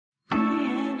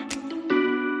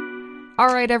All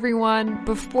right, everyone,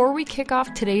 before we kick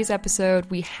off today's episode,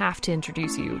 we have to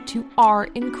introduce you to our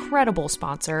incredible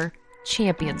sponsor,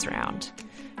 Champions Round.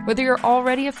 Whether you're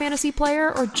already a fantasy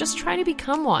player or just trying to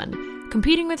become one,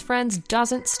 competing with friends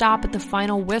doesn't stop at the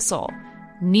final whistle.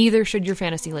 Neither should your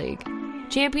fantasy league.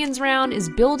 Champions Round is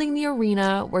building the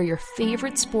arena where your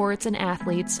favorite sports and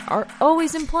athletes are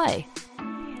always in play.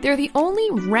 They're the only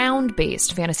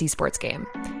round-based fantasy sports game,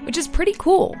 which is pretty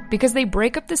cool because they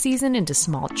break up the season into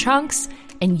small chunks,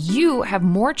 and you have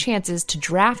more chances to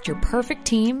draft your perfect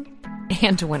team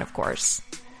and to win, of course.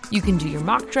 You can do your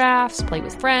mock drafts, play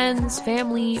with friends,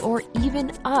 family, or even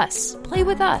us. Play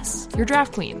with us, your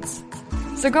draft queens.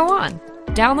 So go on,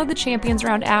 download the Champions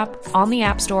Round app on the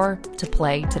App Store to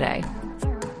play today.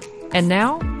 And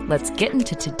now, let's get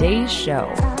into today's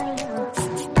show.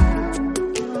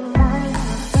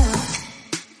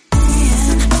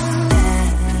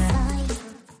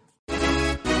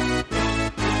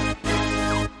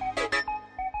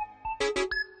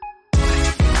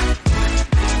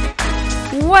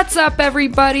 What's up,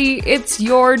 everybody? It's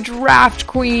your draft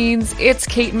queens. It's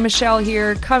Kate and Michelle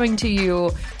here, coming to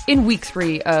you in week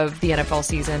 3 of the NFL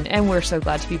season, and we're so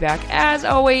glad to be back, as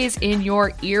always, in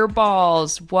your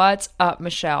earballs. What's up,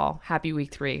 Michelle? Happy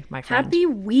week 3, my friend. Happy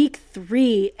week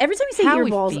 3. Every time you say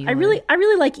earballs, I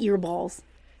really like earballs.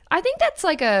 I think that's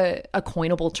like a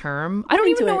coinable term. I don't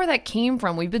even know where that came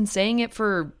from. We've been saying it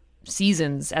for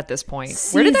seasons at this point.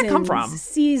 Where did that come from?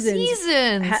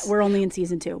 Seasons. We're only in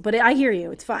season 2, but I hear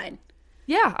you. It's fine.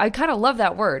 Yeah, I kind of love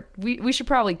that word. We should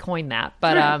probably coin that.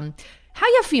 But how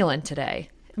you feeling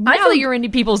today? Now that you're into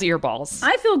people's earballs.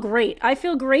 I feel great. I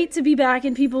feel great to be back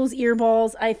in people's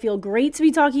earballs. I feel great to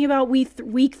be talking about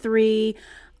week 3.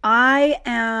 I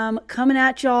am coming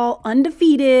at y'all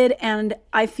undefeated, and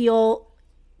I feel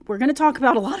we're going to talk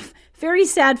about a lot of very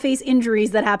sad face injuries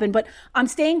that happened, but I'm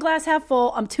staying glass half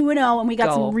full. I'm 2-0, and we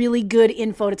got some really good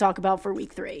info to talk about for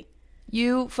week 3.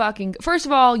 First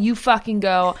of all, you fucking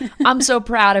go. I'm so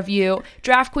proud of you.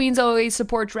 Draft Queens always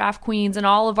support Draft Queens, and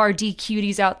all of our D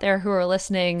cuties out there who are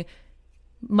listening,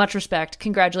 much respect.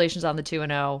 Congratulations on the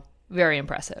 2-0. Very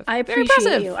impressive. I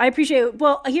appreciate you. I appreciate it.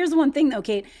 Well, here's the one thing though,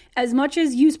 Kate. As much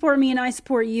as you support me and I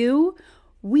support you,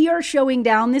 we are showing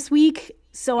down this week.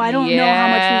 So I don't know how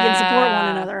much we can support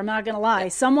one another. I'm not going to lie.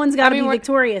 Someone's got to be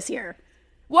victorious here.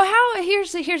 Well,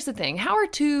 here's the thing. How are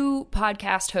 2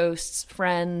 podcast hosts,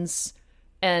 friends,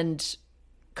 and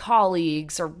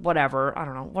colleagues or whatever, I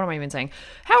don't know, what am I even saying?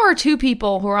 How are 2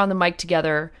 people who are on the mic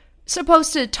together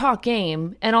supposed to talk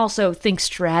game and also think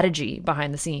strategy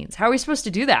behind the scenes? How are we supposed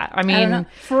to do that? I mean, I don't know.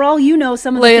 For all you know,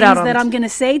 some of the things that I'm going to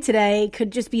say today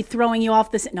could just be throwing you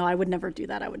off the... No, I would never do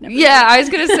that. I would never. Yeah, I was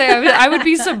going to say I would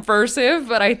be subversive,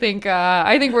 but I think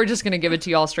we're just going to give it to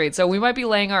y'all straight. So we might be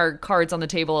laying our cards on the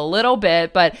table a little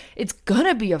bit, but it's going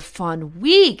to be a fun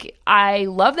week. I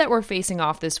love that we're facing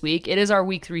off this week. It is our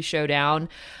week 3 showdown.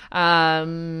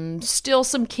 Still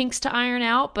some kinks to iron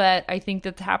out, but I think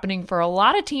that's happening for a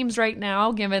lot of teams right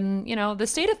now, given, the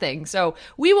state of things. So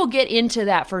we will get into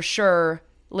that for sure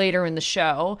later in the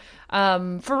show.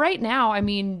 For right now, I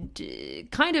mean,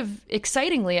 kind of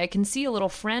excitingly, I can see a little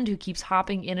friend who keeps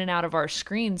hopping in and out of our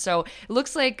screen. So it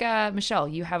looks like, Michelle,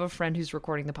 you have a friend who's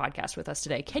recording the podcast with us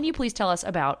today. Can you please tell us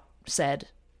about said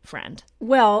friend?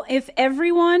 Well, if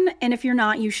everyone, and if you're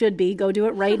not, you should be, go do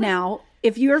it right now.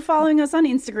 If you are following us on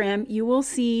Instagram, you will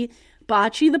see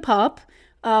Bocce the pup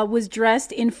was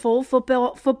dressed in full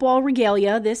football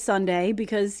regalia this Sunday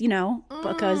because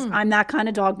I'm that kind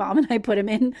of dog mom and I put him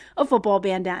in a football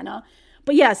bandana.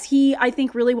 But yes, he, I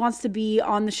think, really wants to be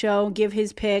on the show, give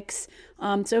his picks.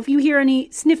 So if you hear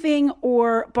any sniffing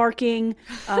or barking,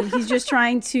 he's just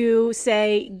trying to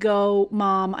say, go,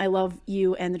 Mom, I love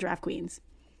you and the Draft Queens.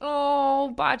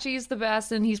 Oh, Bocce's the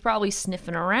best, and he's probably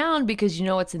sniffing around because you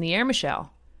know what's in the air,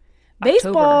 Michelle.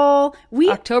 Baseball.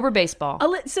 October baseball.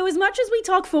 So as much as we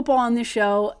talk football on this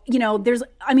show,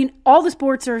 all the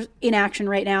sports are in action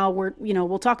right now.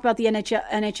 We'll talk about the NHL,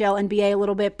 NBA a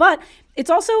little bit, but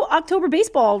it's also October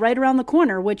baseball right around the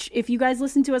corner, which if you guys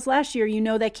listened to us last year, you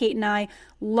know that Kate and I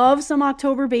love some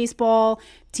October baseball.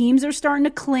 Teams are starting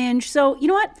to clinch. So you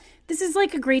know what? This is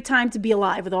like a great time to be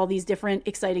alive with all these different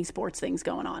exciting sports things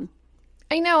going on.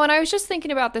 I know, and I was just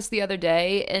thinking about this the other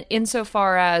day,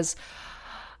 insofar as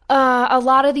a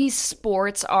lot of these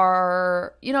sports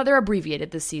are, they're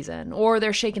abbreviated this season, or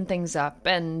they're shaking things up,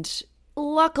 and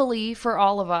luckily for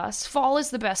all of us, fall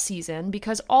is the best season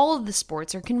because all of the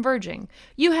sports are converging.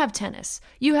 You have tennis,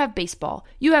 you have baseball,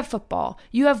 you have football,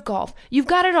 you have golf. You've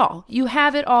got it all. You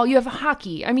have it all. You have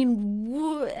hockey. I mean,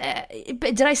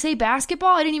 did I say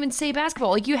basketball? I didn't even say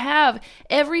basketball. Like, you have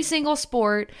every single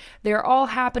sport. They're all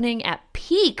happening at peak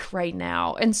peak right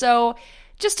now. And so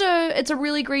it's a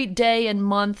really great day and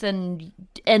month and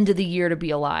end of the year to be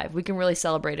alive. We can really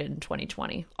celebrate it in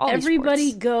 2020.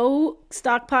 Everybody go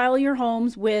stockpile your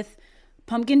homes with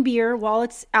pumpkin beer while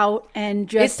it's out,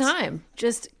 and it's time.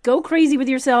 Just go crazy with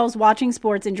yourselves watching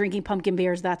sports and drinking pumpkin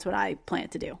beers. That's what I plan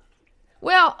to do.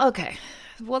 Well, okay.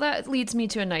 Well, that leads me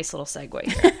to a nice little segue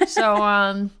here.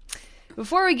 So,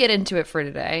 before we get into it for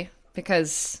today,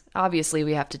 because obviously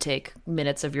we have to take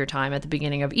minutes of your time at the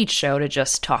beginning of each show to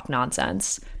just talk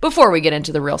nonsense before we get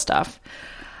into the real stuff.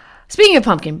 Speaking of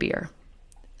pumpkin beer,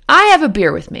 I have a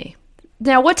beer with me.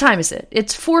 Now, what time is it?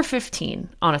 It's 4:15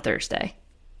 on a Thursday.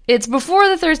 It's before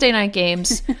the Thursday night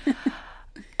games.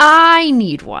 I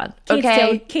need one,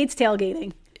 okay? Kate's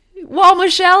tailgating. Well,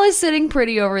 Michelle is sitting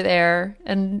pretty over there,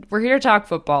 and we're here to talk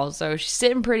football, so she's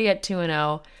sitting pretty at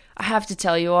 2-0. I have to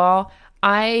tell you all,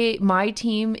 my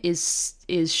team is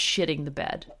shitting the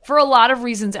bed for a lot of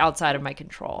reasons outside of my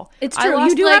control. It's true.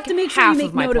 You do have to make sure you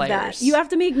make note of that. You have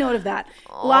to make note of that.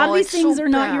 A lot of these things are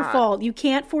not your fault. You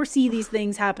can't foresee these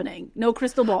things happening. No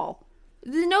crystal ball.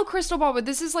 No crystal ball, but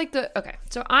this is like okay.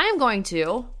 So I am going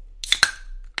to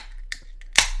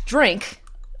drink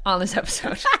on this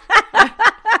episode.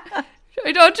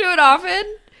 I don't do it often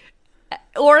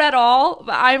or at all,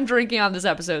 but I'm drinking on this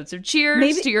episode. So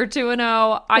cheers to your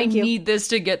 2-0. I need this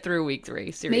to get through week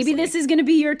 3. Seriously. Maybe this is going to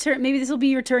be your turn. Maybe this will be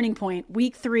your turning point.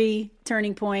 Week 3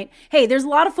 turning point. Hey, there's a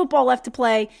lot of football left to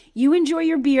play. You enjoy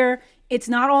your beer. It's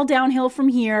not all downhill from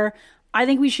here. I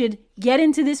think we should get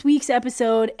into this week's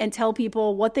episode and tell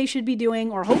people what they should be doing,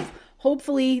 or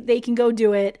hopefully they can go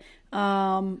do it.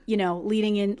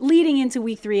 Leading into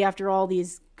week 3 after all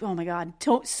these, oh my God,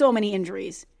 so many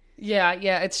injuries. Yeah,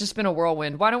 it's just been a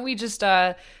whirlwind. Why don't we just,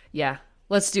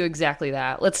 let's do exactly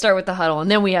that. Let's start with the huddle, and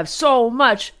then we have so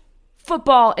much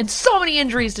football and so many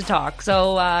injuries to talk.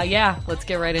 So, let's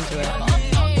get right into it.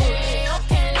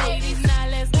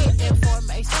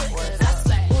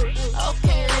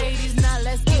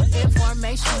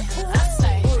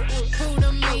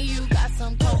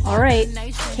 All right,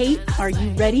 Kate, are you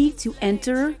ready to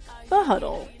enter the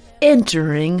huddle?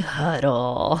 Entering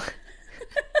huddle.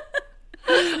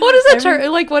 What is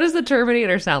that what does the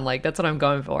Terminator sound like? That's what I'm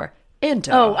going for.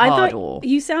 Enter huddle. I thought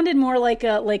you sounded more like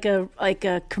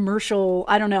a commercial.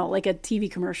 I don't know, like a TV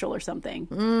commercial or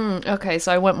something. Okay,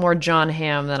 so I went more John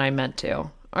Hamm than I meant to.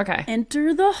 Okay.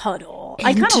 Enter the huddle.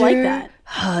 I kind of like that.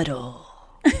 Huddle.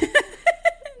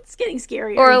 It's getting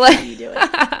scarier. Or like you do it.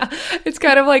 It's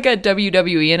kind of like a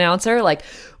WWE announcer, like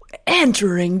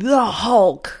entering the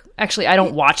Hulk. Actually, I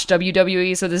don't watch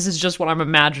WWE, so this is just what I'm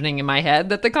imagining in my head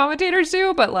that the commentators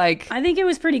do, but like... I think it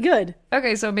was pretty good.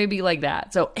 Okay, so maybe like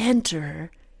that. So, enter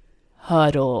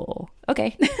huddle.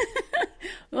 Okay.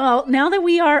 Well, now that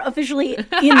we are officially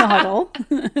in the huddle,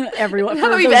 everyone... Now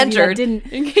that we've entered, in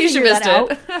case you missed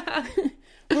it.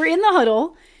 We're in the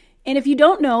huddle, and if you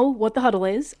don't know what the huddle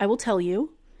is, I will tell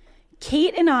you.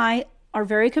 Kate and I are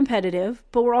very competitive,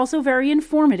 but we're also very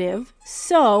informative,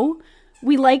 so...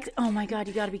 We like, oh my God,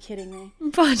 you gotta be kidding me.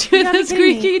 Bachi the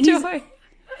squeaky toy.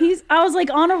 I was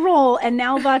like on a roll, and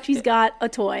now Bachi's got a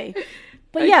toy.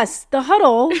 But yes, the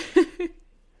huddle,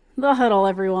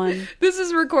 everyone. This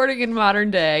is recording in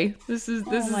modern day. This is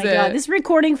God. This is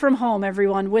recording from home,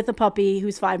 everyone, with a puppy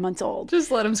who's 5 months old. Just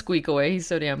let him squeak away. He's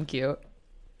so damn cute.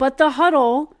 But the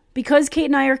huddle, because Kate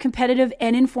and I are competitive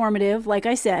and informative, like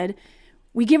I said,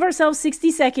 we give ourselves 60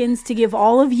 seconds to give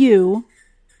all of you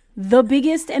the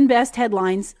biggest and best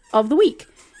headlines of the week.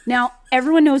 Now,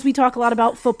 everyone knows we talk a lot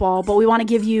about football, but we want to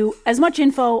give you as much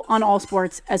info on all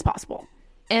sports as possible.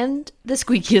 And the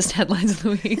squeakiest headlines of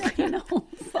the week. I know.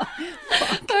 Fuck.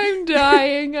 I'm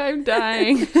dying.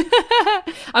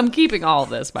 I'm keeping all of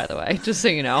this, by the way, just so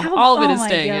you know. All of it is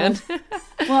staying in.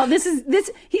 Well,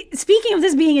 speaking of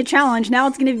this being a challenge, now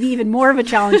it's going to be even more of a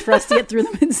challenge for us to get through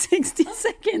them in 60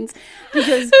 seconds.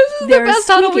 Because this is the best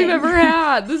huddle we've ever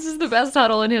had. This is the best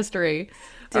huddle in history.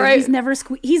 Dude, all right. He's never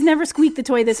squeaked the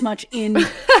toy this much in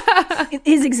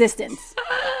his existence.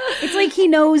 It's like he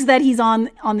knows that he's on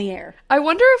the air. I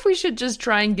wonder if we should just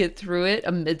try and get through it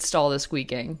amidst all the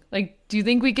squeaking. Like, do you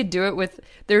think we could do it with,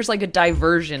 there's like a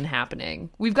diversion happening?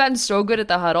 We've gotten so good at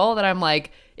the huddle that I'm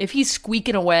like, if he's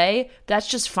squeaking away, that's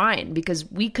just fine, because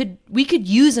we could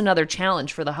use another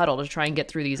challenge for the huddle to try and get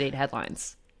through these 8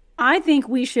 headlines. I think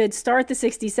we should start the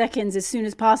 60 seconds as soon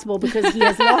as possible, because he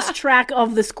has lost track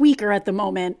of the squeaker at the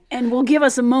moment and will give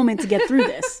us a moment to get through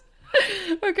this.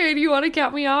 Okay, do you want to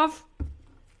count me off?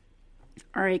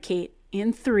 All right, Kate.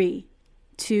 In 3,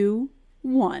 2,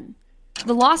 1.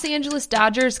 The Los Angeles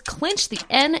Dodgers clinched the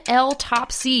NL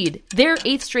top seed, their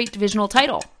 8th straight divisional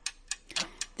title.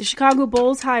 The Chicago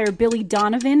Bulls hire Billy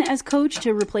Donovan as coach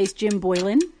to replace Jim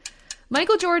Boylan.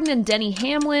 Michael Jordan and Denny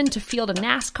Hamlin to field a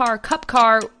NASCAR Cup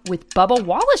car with Bubba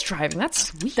Wallace driving. That's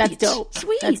sweet. That's dope.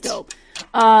 Sweet. That's dope.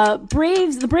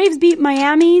 The Braves beat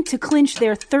Miami to clinch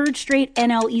their third straight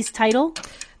NL East title.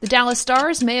 The Dallas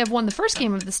Stars may have won the first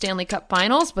game of the Stanley Cup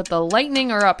Finals, but the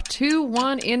Lightning are up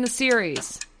 2-1 in the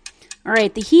series. All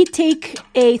right, the Heat take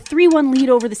a 3-1 lead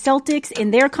over the Celtics in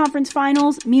their conference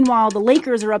finals. Meanwhile, the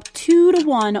Lakers are up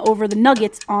 2-1 over the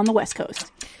Nuggets on the West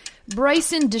Coast.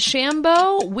 Bryson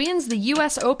DeChambeau wins the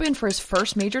U.S. Open for his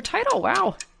first major title.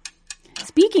 Wow.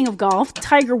 Speaking of golf,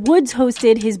 Tiger Woods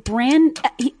hosted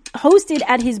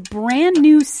at his brand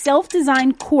new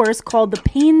self-designed course called the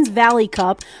Paynes Valley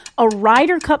Cup, a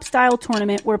Ryder Cup style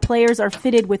tournament where players are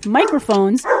fitted with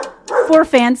microphones for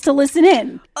fans to listen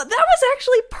in. That was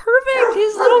actually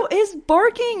perfect. His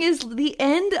barking is the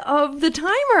end of the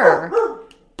timer.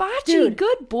 Bocce, Dude.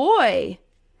 good boy.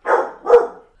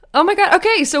 Oh my god.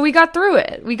 Okay, so we got through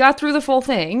it. We got through the full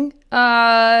thing.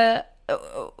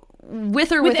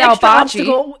 With or without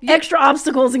Bocce. Extra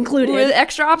obstacles included. With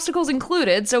extra obstacles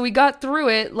included. So we got through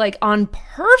it like on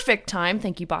perfect time.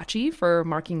 Thank you, Bocce, for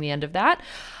marking the end of that.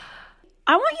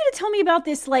 I want you to tell me about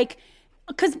this, like,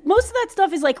 because most of that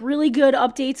stuff is like really good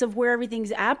updates of where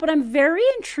everything's at, but I'm very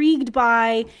intrigued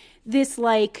by this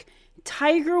like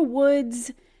Tiger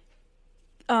Woods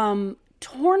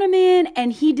tournament,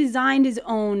 and he designed his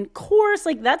own course.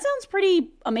 Like, that sounds pretty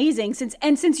amazing.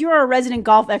 Since you're a resident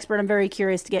golf expert, I'm very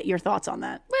curious to get your thoughts on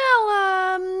that.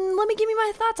 Well, let me give you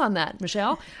my thoughts on that,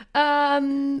 Michelle.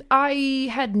 I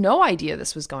had no idea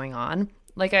this was going on.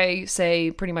 Like I say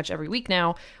pretty much every week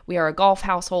now, we are a golf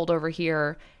household over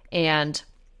here, and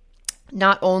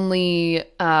not only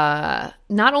did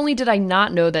I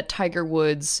not know that Tiger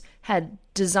Woods had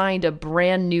designed a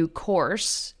brand new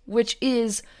course, which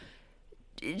is,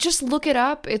 just look it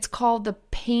up. It's called the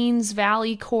Paynes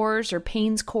Valley course or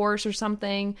Paynes course or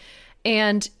something.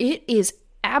 And it is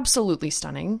absolutely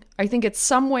stunning. I think it's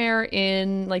somewhere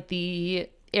in like the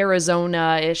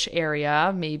Arizona-ish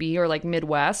area, maybe, or like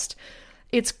Midwest.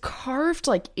 It's carved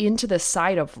like into the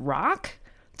side of rock.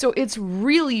 So it's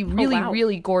really, really,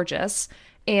 really gorgeous.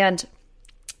 And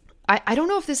I don't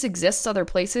know if this exists other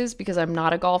places because I'm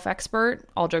not a golf expert,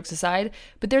 all jokes aside,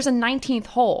 but there's a 19th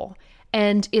hole,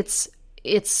 and it's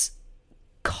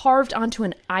carved onto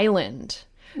an island.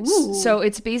 Ooh. So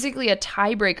it's basically a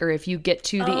tiebreaker if you get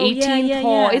to the 18th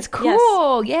hole. It's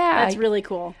cool. Yes. Yeah. That's really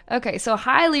cool. Okay, so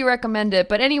highly recommend it.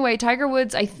 But anyway, Tiger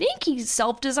Woods, I think he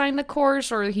self-designed the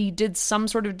course, or he did some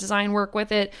sort of design work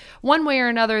with it. One way or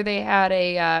another, they had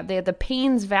the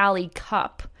Paynes Valley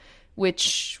Cup,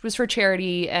 which was for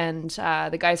charity, and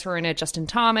the guys who were in it, Justin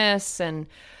Thomas and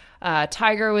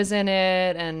Tiger was in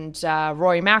it, and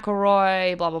Rory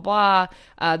McIlroy, blah, blah, blah.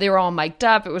 They were all mic'd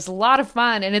up. It was a lot of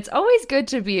fun, and it's always good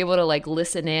to be able to like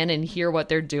listen in and hear what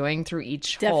they're doing through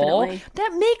each hole.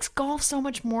 That makes golf so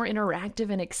much more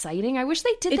interactive and exciting. I wish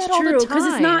they did that all the time. It's true, because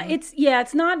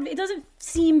it doesn't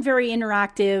seem very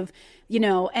interactive, you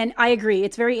know, and I agree.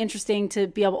 It's very interesting to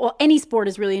be able, well, any sport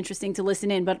is really interesting to listen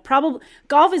in, but probably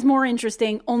golf is more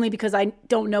interesting only because I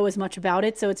don't know as much about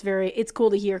it. So it's cool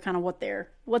to hear kind of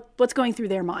what's going through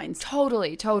their minds.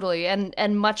 Totally.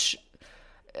 And much,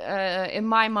 in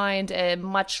my mind, a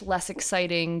much less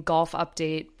exciting golf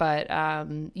update, but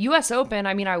U.S. Open,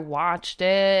 I mean, I watched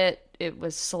it. It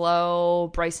was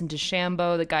slow. Bryson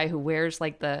DeChambeau, the guy who wears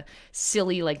like the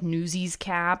silly like Newsies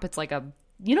cap. It's like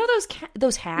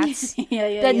those hats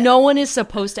that no one is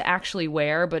supposed to actually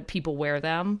wear, but people wear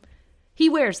them. He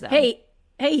wears them. Hey,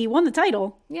 he won the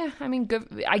title. Yeah, I mean,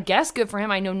 good. I guess good for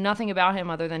him. I know nothing about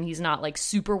him other than he's not like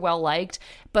super well liked,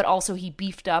 but also he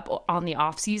beefed up on the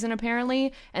off season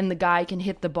apparently, and the guy can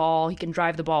hit the ball. He can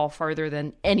drive the ball farther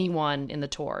than anyone in the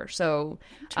tour. So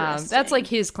that's like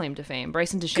his claim to fame.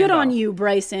 Bryson DeChambeau. Good on you,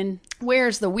 Bryson.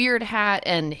 Wears the weird hat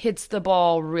and hits the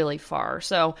ball really far.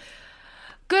 So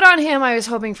good on him. I was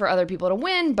hoping for other people to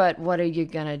win, but what are you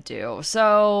gonna do?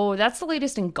 So that's the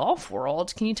latest in golf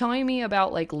world. Can you tell me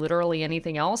about like literally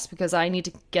anything else? Because I need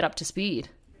to get up to speed.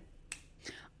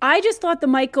 I just thought the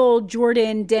Michael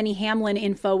Jordan, Denny Hamlin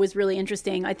info was really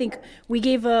interesting. I think we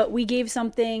gave a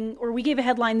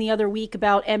headline the other week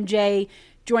about MJ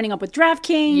joining up with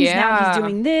DraftKings. Yeah. Now he's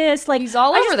doing this. Like, he's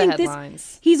all over the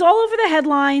headlines. He's all over the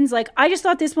headlines. Like, I just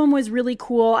thought this one was really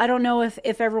cool. I don't know if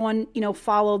everyone,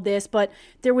 followed this, but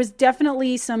there was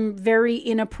definitely some very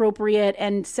inappropriate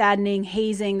and saddening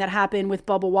hazing that happened with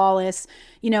Bubba Wallace,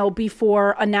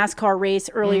 before a NASCAR race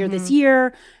earlier this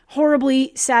year.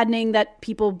 Horribly saddening that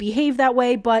people behave that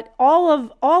way, but all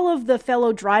of the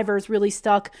fellow drivers really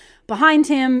stuck behind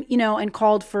him, and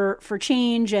called for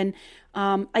change. And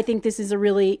I think this is a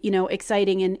really,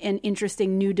 exciting and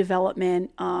interesting new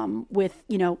development with,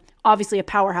 obviously a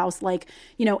powerhouse like,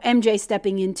 MJ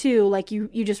stepping in too. Like you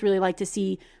just really like to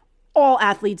see all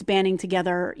athletes banding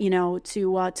together,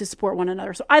 to support one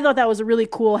another. So I thought that was a really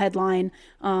cool headline,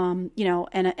 and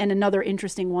another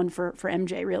interesting one for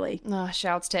MJ, really.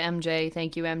 Shouts to MJ.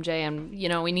 Thank you, MJ. And,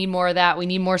 we need more of that. We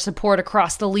need more support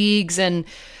across the leagues, and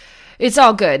it's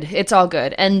all good. It's all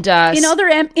good. And in other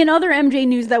MJ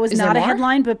news, that was not a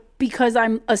headline, but because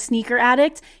I'm a sneaker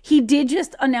addict, he did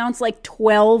just announce like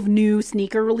 12 new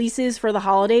sneaker releases for the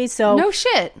holidays. So no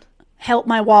shit. Help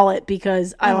my wallet,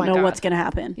 because I don't know what's going to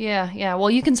happen. Yeah. Well,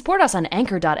 you can support us on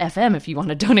anchor.fm if you want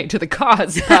to donate to the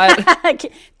cause. But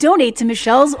donate to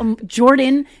Michelle's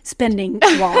Jordan spending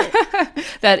wallet.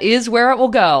 That is where it will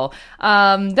go.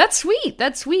 That's sweet.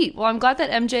 That's sweet. Well, I'm glad that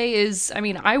MJ is,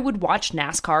 I would watch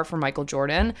NASCAR for Michael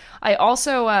Jordan. I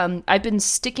also, I've been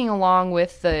sticking along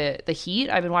with the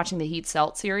Heat. I've been watching the Heat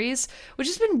Celt series, which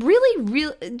has been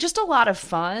really, just a lot of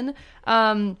fun.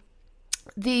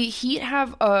 The Heat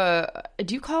have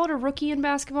do you call it a rookie in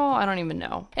basketball? I don't even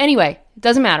know. Anyway, it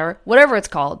doesn't matter. Whatever it's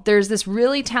called. There's this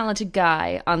really talented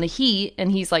guy on the Heat,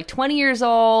 and he's like 20 years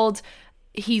old.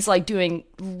 He's like doing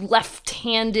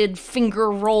left-handed finger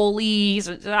rollies.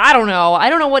 I don't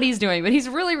know what he's doing, but he's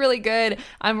really, really good.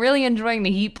 I'm really enjoying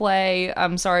the Heat play.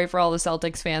 I'm sorry for all the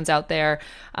Celtics fans out there.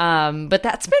 But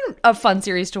that's been a fun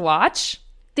series to watch.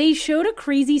 They showed a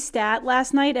crazy stat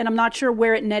last night, and I'm not sure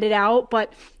where it netted out,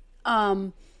 but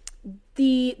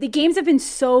the games have been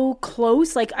so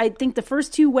close. Like, I think the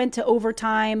first two went to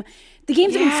overtime. The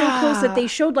games have been so close that they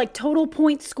showed like total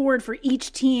points scored for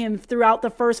each team throughout the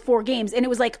first 4 games, and it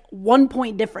was like 1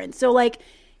 point difference. So like,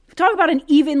 talk about an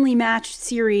evenly matched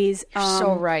series. You're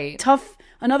so right.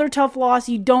 Another tough loss.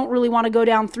 You don't really want to go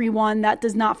down 3-1. That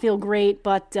does not feel great,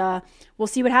 but we'll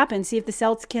see what happens. See if the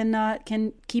Celts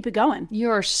can keep it going.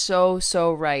 You're so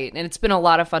right, and it's been a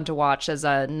lot of fun to watch as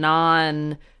a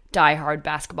non-diehard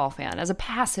basketball fan, as a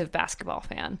passive basketball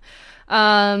fan.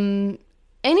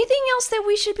 Anything else that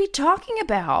we should be talking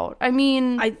about?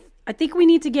 I think we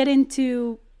need to get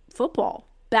into football.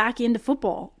 Back into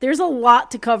football. There's a lot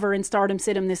to cover in Stardom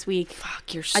Situm this week.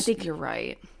 Fuck, you're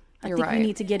right. I think we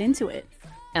need to get into it.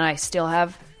 And I still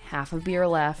have half a beer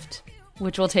left,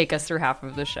 which will take us through half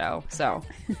of the show. So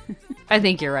I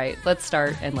think you're right. Let's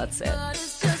start and let's sit.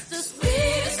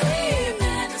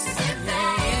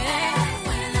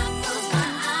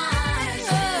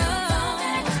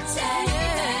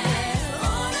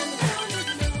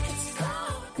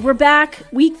 We're back.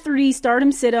 Week 3,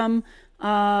 Stardom Situm.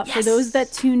 For those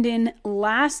that tuned in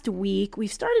last week,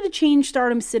 we've started to change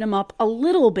Stardom Situm up a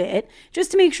little bit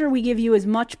just to make sure we give you as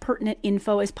much pertinent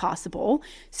info as possible.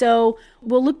 So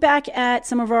we'll look back at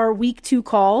some of our week 2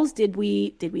 calls. Did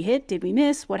we hit? Did we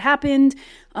miss? What happened?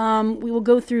 We will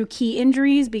go through key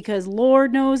injuries because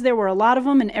Lord knows there were a lot of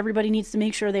them, and everybody needs to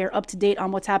make sure they are up to date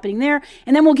on what's happening there.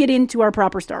 And then we'll get into our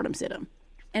proper Stardom Situm.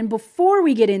 And before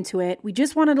we get into it, we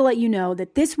just wanted to let you know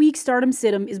that this week's Stardom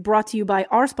Situm is brought to you by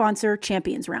our sponsor,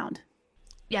 Champions Round.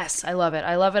 Yes, I love it.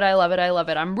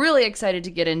 I'm really excited to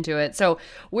get into it. So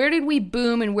where did we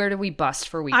boom and where did we bust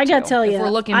for week 2? I gotta tell you,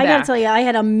 I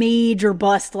had a major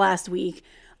bust last week.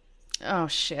 Oh,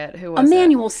 shit. Who was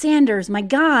Emmanuel Sanders, my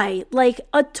guy. Like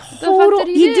a total... The fuck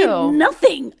did he do? Did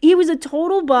nothing. He was a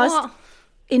total bust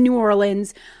in New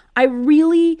Orleans.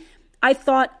 I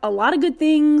thought a lot of good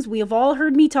things. We have all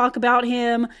heard me talk about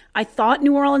him. I thought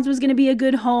New Orleans was going to be a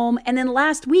good home. And then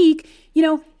last week,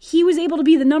 he was able to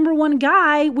be the number 1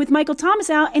 guy with Michael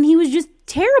Thomas out, and he was just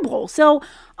terrible. So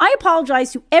I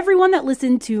apologize to everyone that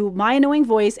listened to my annoying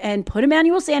voice and put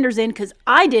Emmanuel Sanders in, because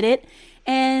I did it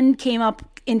and came up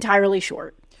entirely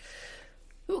short.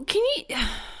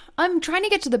 I'm trying to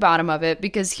get to the bottom of it,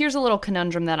 because here's a little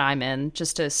conundrum that I'm in,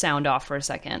 just to sound off for a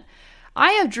second.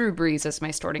 I have Drew Brees as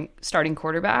my starting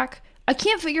quarterback. I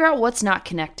can't figure out what's not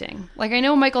connecting. Like, I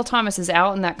know Michael Thomas is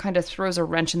out, and that kind of throws a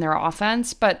wrench in their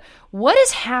offense, but what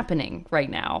is happening right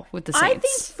now with the Saints? I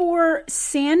think for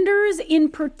Sanders in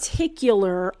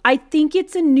particular, I think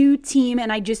it's a new team, and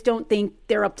I just don't think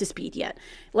they're up to speed yet.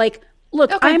 Like,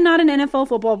 look, okay. I'm not an NFL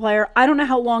football player. I don't know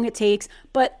how long it takes,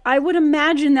 but I would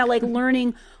imagine that, like,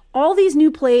 learning all these new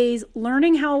plays,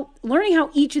 learning how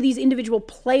each of these individual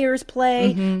players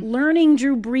play, learning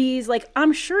Drew Brees, like,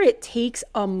 I'm sure it takes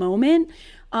a moment.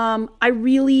 I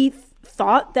really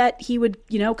thought that he would,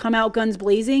 come out guns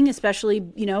blazing, especially,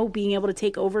 being able to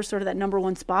take over sort of that number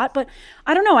 1 spot. But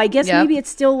I don't know. I guess maybe it's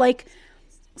still like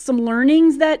some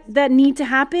learnings that need to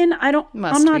happen.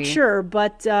 I'm not sure.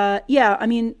 But that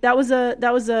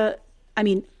was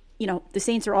the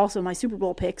Saints are also my Super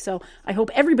Bowl pick. So I hope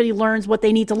everybody learns what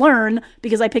they need to learn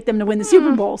because I picked them to win the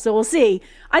Super Bowl. So we'll see.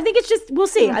 I think we'll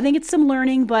see. I think it's some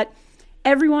learning, but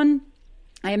everyone,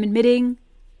 I am admitting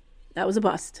that was a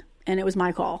bust and it was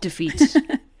my call. Defeat.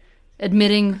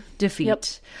 Admitting defeat. Yep.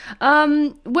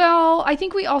 Well, I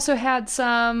think we also had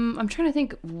I'm trying to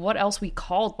think what else we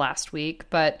called last week,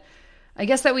 but I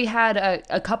guess that we had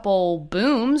a couple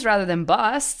booms rather than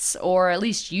busts, or at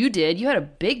least you did. You had a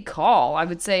big call, I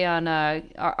would say, on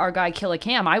our guy Killa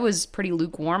Cam. I was pretty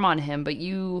lukewarm on him, but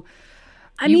you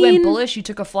went bullish. You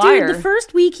took a flyer. Dude, the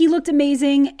first week he looked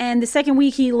amazing, and the second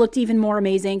week he looked even more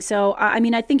amazing. So,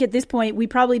 I think at this point we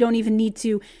probably don't even need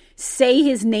to say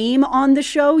his name on the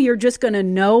show. You're just going to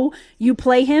know you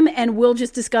play him, and we'll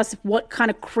just discuss what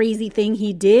kind of crazy thing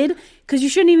he did, because you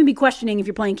shouldn't even be questioning if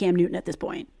you're playing Cam Newton at this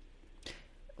point.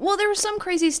 Well, there was some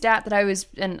crazy stat that I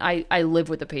live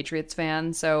with a Patriots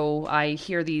fan, so I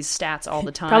hear these stats all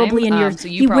the time. Probably in your, so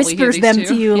he whispers them too.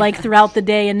 To you like throughout the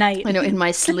day and night. I know, in my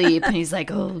sleep, and he's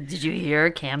like, "Oh, did you hear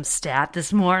Cam's stat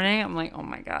this morning?" I'm like, "Oh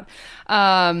my god!"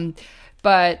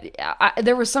 But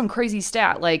there was some crazy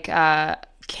stat like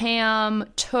Cam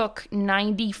took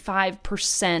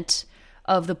 95%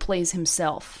 of the plays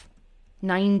himself.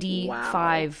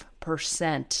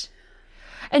 95%.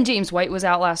 And James White was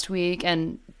out last week,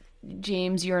 and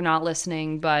James, you're not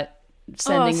listening, but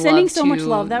sending so much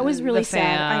love. That was really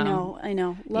sad. I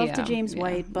know. Love to James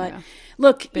White, but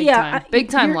look, big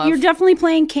time love. You're definitely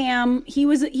playing Cam. He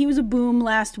was a boom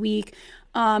last week.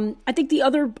 I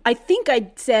think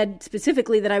I said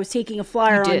specifically that I was taking a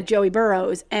flyer on Joey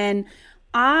Burrows, and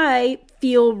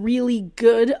feel really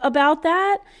good about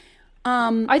that.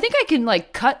 I think I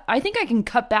can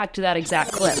cut back to that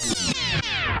exact clip.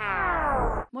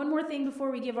 One more thing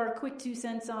before we give our quick 2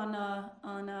 cents on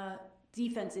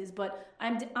defenses, but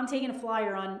I'm taking a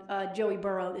flyer on Joey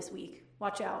Burrow this week.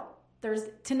 Watch out.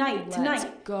 Tonight.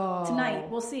 Go. Tonight.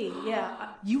 We'll see.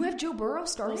 Yeah. You have Joe Burrow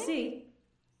starting? We'll see.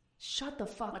 Shut the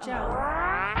fuck up. Watch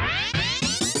out.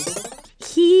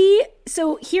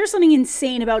 So here's something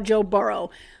insane about Joe Burrow.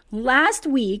 Last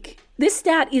week, this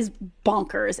stat is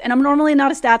bonkers, and I'm normally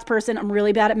not a stats person. I'm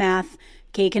really bad at math.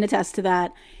 Kay can attest to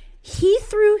that. He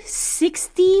threw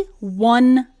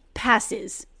 61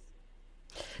 passes.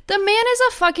 The man is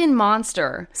a fucking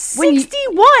monster.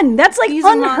 61! That's like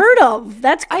unheard of.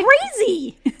 That's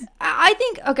crazy. I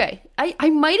think, okay, I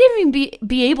might even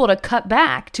be able to cut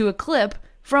back to a clip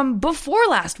from before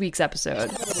last week's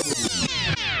episode.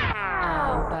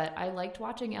 But I liked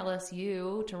watching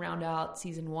LSU to round out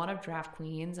season 1 of Draft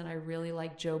Queens, and I really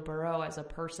like Joe Burrow as a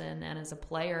person and as a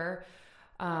player.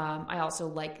 I also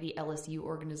like the LSU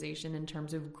organization in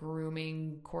terms of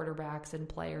grooming quarterbacks and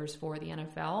players for the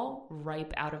NFL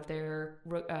ripe out of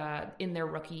in their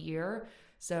rookie year.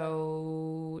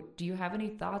 So do you have any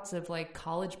thoughts of like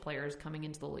college players coming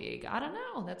into the league? I don't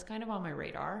know. That's kind of on my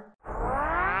radar.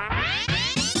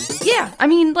 Yeah, I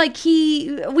mean, like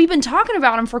we've been talking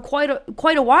about him for quite a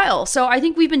while. So I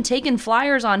think we've been taking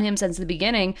flyers on him since the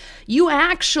beginning. You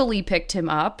actually picked him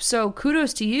up, so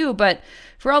kudos to you. But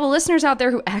for all the listeners out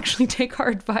there who actually take our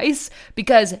advice,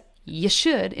 because you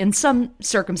should in some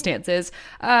circumstances,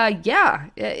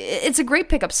 it's a great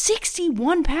pickup.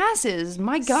 61 passes,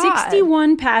 my God.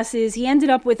 61 passes. He ended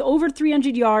up with over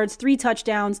 300 yards, 3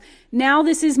 touchdowns. Now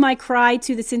this is my cry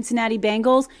to the Cincinnati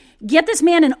Bengals. Get this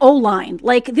man an O-line.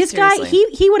 Like, this Seriously. Guy,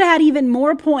 he would have had even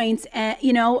more points,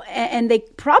 and they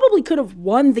probably could have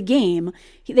won the game.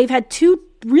 They've had 2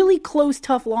 really close,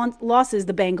 tough losses,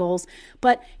 the Bengals.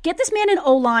 But get this man an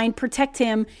O-line, protect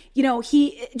him.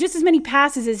 He just as many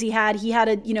passes as he had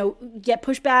to, get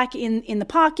pushed back in the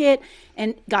pocket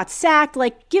and got sacked.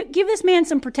 Like, give this man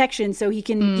some protection so he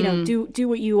can, do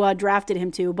what you drafted him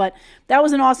to. But that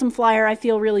was an awesome flyer. I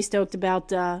feel really stoked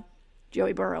about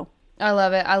Joey Burrow. I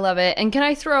love it. And can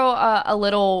I throw a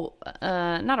little,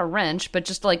 not a wrench, but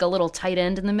just like a little tight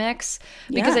end in the mix?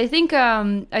 Because I think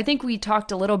we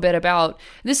talked a little bit about,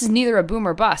 this is neither a boom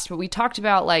or bust, but we talked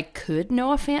about like, could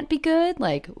Noah Fant be good?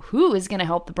 Like, who is going to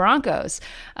help the Broncos?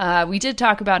 We did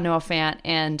talk about Noah Fant,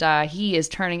 and he is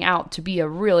turning out to be a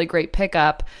really great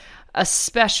pickup,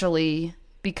 especially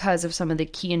because of some of the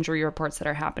key injury reports that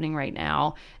are happening right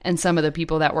now and some of the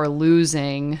people that we're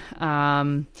losing.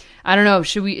 I don't know.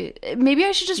 Maybe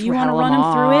I should just run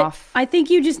him through it? I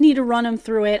think you just need to run him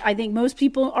through it. I think most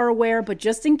people are aware, but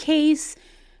just in case,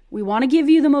 we want to give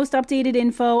you the most updated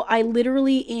info. I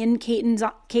literally, in Kate and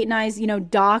I's,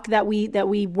 doc that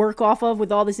we work off of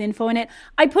with all this info in it,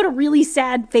 I put a really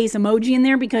sad face emoji in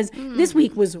there because this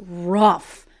week was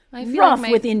rough.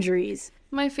 With injuries.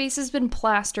 My face has been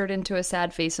plastered into a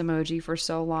sad face emoji for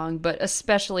so long, but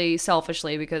especially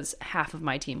selfishly because half of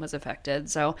my team was affected.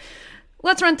 So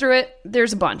let's run through it.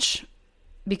 There's a bunch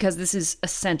because this is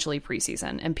essentially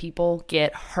preseason and people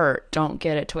get hurt. Don't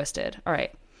get it twisted. All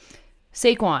right.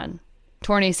 Saquon,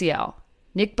 torn ACL.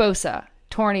 Nick Bosa,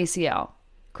 torn ACL.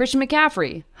 Christian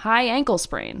McCaffrey, high ankle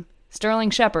sprain.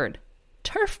 Sterling Shepard,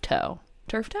 turf toe.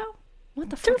 Turf toe? What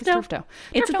the fuck is turf toe?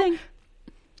 It's a thing.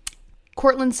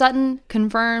 Cortland Sutton,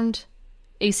 confirmed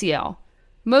ACL.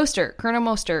 Colonel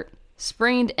Mostert,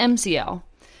 sprained MCL.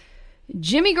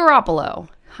 Jimmy Garoppolo,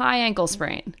 high ankle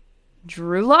sprain.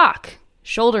 Drew Lock,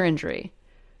 shoulder injury.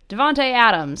 Devontae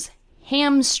Adams,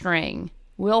 hamstring.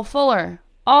 Will Fuller,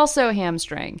 also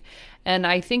hamstring. And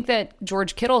I think that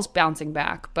George Kittle's bouncing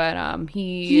back, but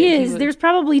he is. There's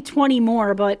probably 20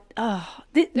 more, but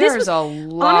there's a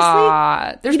lot.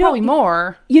 Honestly, there's probably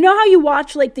more. You know how you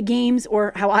watch like the games,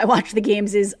 or how I watch the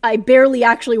games is I barely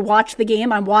actually watch the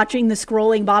game. I'm watching the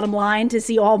scrolling bottom line to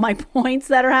see all my points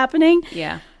that are happening.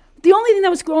 Yeah. The only thing that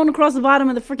was scrolling across the bottom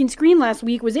of the freaking screen last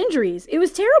week was injuries. It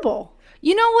was terrible.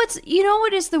 You know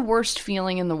what is the worst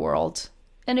feeling in the world?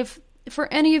 And if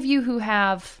for any of you who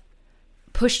have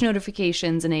push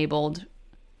notifications enabled,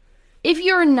 if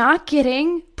you're not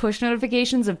getting push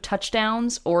notifications of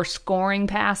touchdowns or scoring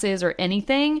passes or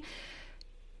anything,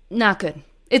 not good.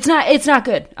 It's not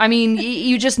good. I mean,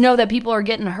 you just know that people are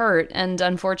getting hurt, and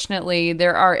unfortunately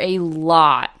there are a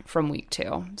lot from week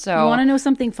 2. So you want to know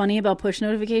something funny about push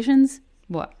notifications?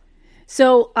 What?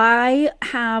 So I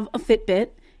have a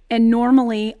Fitbit, and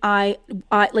normally I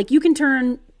like, you can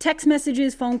turn text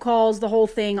messages, phone calls, the whole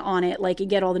thing on it, like you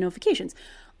get all the notifications.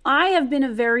 I have been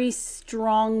a very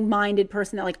strong-minded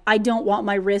person that, like, I don't want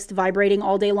my wrist vibrating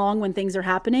all day long when things are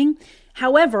happening.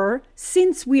 However,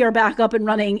 since we are back up and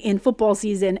running in football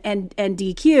season and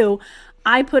DQ,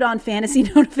 I put on fantasy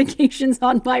notifications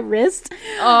on my wrist.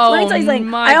 Oh, let me tell you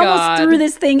something. I almost threw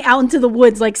this thing out into the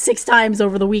woods like 6 times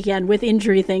over the weekend with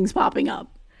injury things popping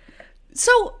up.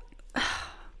 So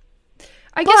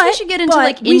I guess we should get into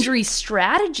like injury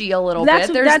strategy a little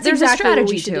bit. There's exactly a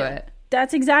strategy to it.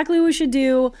 That's exactly what we should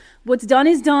do. What's done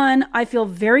is done. I feel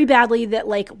very badly that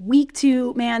like week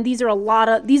 2, man, these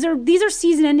are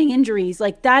season-ending injuries.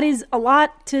 Like that is a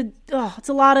lot it's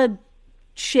a lot of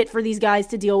shit for these guys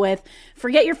to deal with.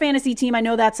 Forget your fantasy team. I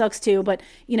know that sucks too, but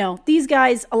you know, these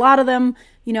guys, a lot of them,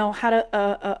 you know, had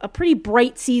a pretty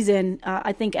bright season,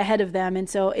 I think, ahead of them. And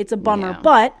so it's a bummer, Yeah.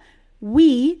 But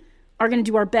we are going to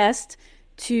do our best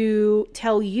to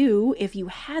tell you, if you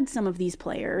had some of these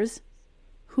players,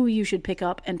 who you should pick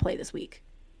up and play this week.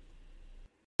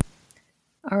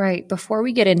 All right, before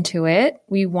we get into it,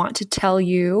 we want to tell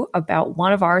you about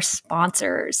one of our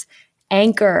sponsors,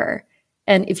 Anchor.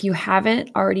 And if you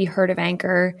haven't already heard of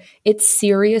Anchor, it's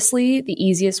seriously the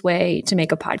easiest way to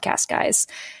make a podcast, guys.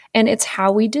 And it's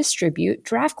how we distribute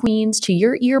Draft Queens to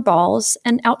your earballs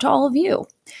and out to all of you.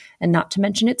 And not to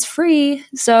mention it's free.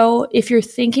 So if you're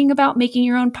thinking about making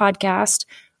your own podcast,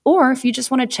 or if you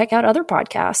just want to check out other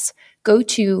podcasts, go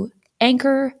to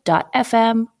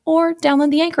anchor.fm or download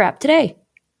the Anchor app today.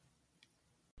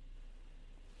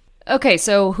 Okay,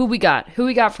 so who we got? Who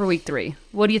we got for week 3?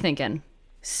 What are you thinking?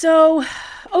 So,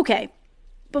 okay.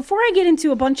 Before I get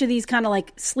into a bunch of these kind of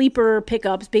like sleeper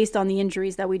pickups based on the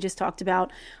injuries that we just talked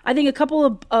about, I think a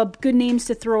couple of good names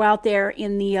to throw out there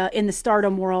in the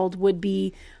stardom world would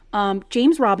be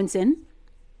James Robinson.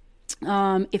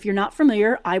 If you're not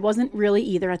familiar, I wasn't really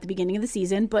either at the beginning of the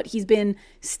season, but he's been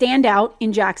standout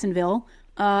in Jacksonville.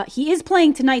 He is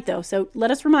playing tonight, though, so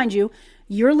let us remind you,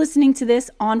 you're listening to this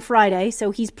on Friday,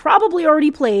 so he's probably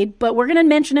already played, but we're going to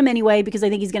mention him anyway because I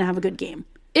think he's going to have a good game.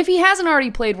 If he hasn't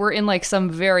already played, we're in like some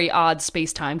very odd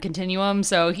space-time continuum,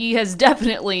 so he has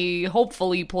definitely,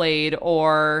 hopefully played,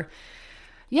 or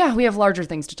yeah, we have larger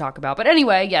things to talk about. But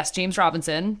anyway, yes, James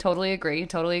Robinson, totally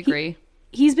agree.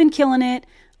 He's been killing it.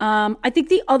 I think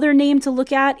the other name to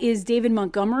look at is David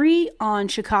Montgomery on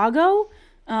Chicago.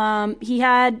 He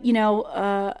had,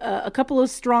 a couple of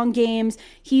strong games.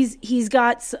 He's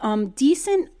got some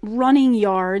decent running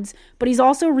yards, but he's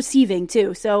also receiving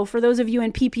too. So for those of you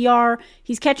in PPR,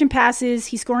 he's catching passes,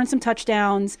 he's scoring some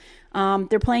touchdowns.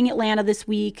 They're playing Atlanta this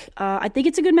week. I think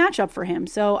it's a good matchup for him.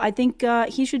 So I think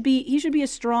he should be a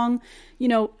strong,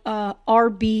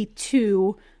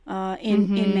 RB2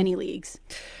 in many leagues.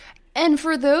 And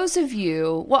for those of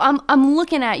you, well, I'm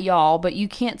looking at y'all, but you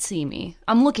can't see me.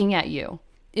 I'm looking at you.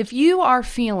 If you are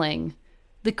feeling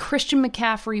the Christian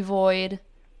McCaffrey void,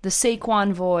 the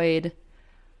Saquon void,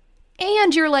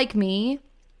 and you're like me,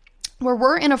 where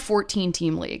we're in a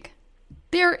 14-team league,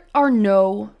 there are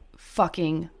no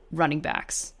fucking running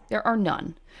backs. There are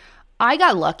none. I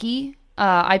got lucky.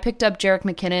 I picked up Jerick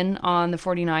McKinnon on the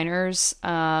 49ers.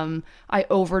 I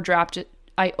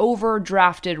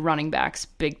overdrafted running backs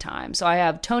big time. So I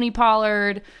have Tony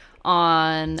Pollard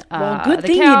on good the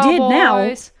thing Cowboys. you did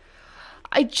now.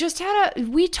 I just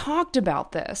we talked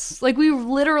about this. Like, we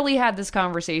literally had this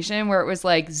conversation where it was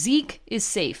like, Zeke is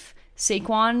safe.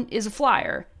 Saquon is a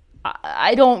flyer.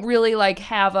 I don't really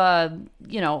have I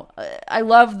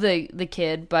love the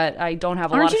kid, but I don't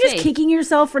have a lot of faith. Aren't you just kicking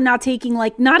yourself for not taking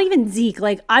not even Zeke?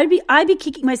 I'd be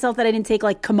kicking myself that I didn't take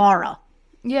Kamara.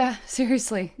 Yeah,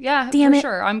 seriously. Yeah, Damn for it.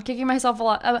 sure. I'm kicking myself a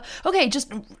lot. Okay,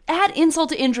 just add insult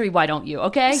to injury, why don't you?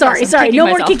 Okay? Sorry. Yes, I'm No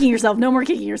myself. more kicking yourself. No more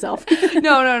kicking yourself.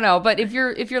 No. But if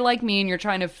you're like me and you're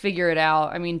trying to figure it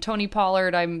out, I mean, Tony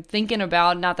Pollard, I'm thinking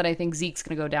about, not that I think Zeke's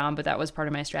going to go down, but that was part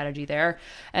of my strategy there.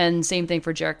 And same thing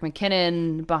for Jerick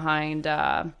McKinnon behind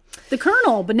the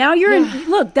Colonel. But now you're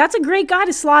look, that's a great guy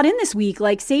to slot in this week.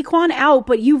 Saquon out,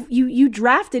 but you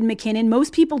drafted McKinnon.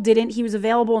 Most people didn't. He was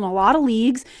available in a lot of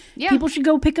leagues. Yeah. People should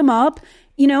go pick him up.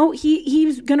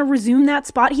 He's going to resume that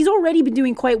spot. He's already been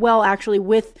doing quite well, actually,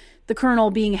 with the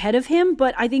Colonel being ahead of him.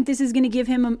 But I think this is going to give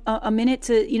him a minute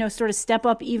to, sort of step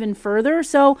up even further.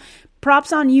 So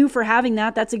props on you for having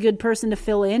that. That's a good person to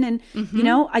fill in. And,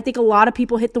 I think a lot of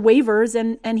people hit the waivers,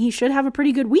 and he should have a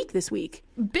pretty good week this week.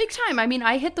 Big time. I mean,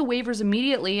 I hit the waivers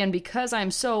immediately, and because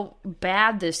I'm so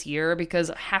bad this year, because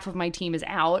half of my team is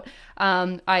out,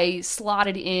 I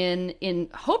slotted in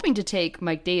hoping to take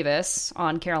Mike Davis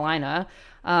on Carolina.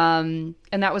 And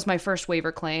that was my first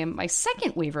waiver claim. My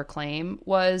second waiver claim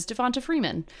was Devonta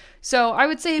Freeman. So I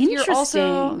would say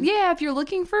if you're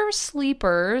looking for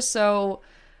sleepers, so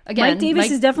again, Mike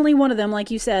Davis is definitely one of them.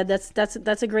 Like you said,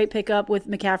 that's a great pickup with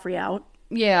McCaffrey out.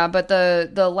 Yeah, but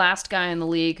the last guy in the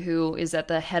league who is at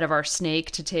the head of our snake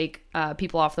to take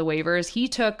people off the waivers, he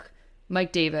took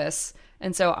Mike Davis,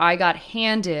 and so I got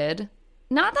handed.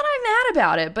 Not that I'm mad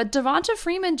about it, but Devonta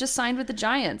Freeman just signed with the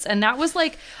Giants. And that was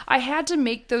I had to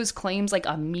make those claims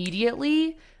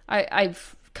immediately.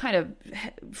 I've kind of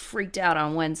freaked out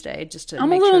on Wednesday just to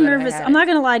I'm a little nervous. I'm not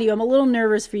going to lie to you. I'm a little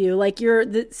nervous for you.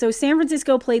 So San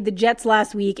Francisco played the Jets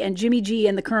last week and Jimmy G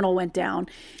and the Colonel went down.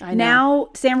 I know. Now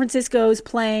San Francisco's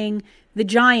playing the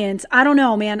Giants. I don't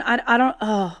know, man. I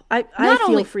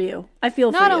feel for you. I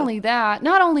feel for you. Not only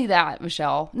that,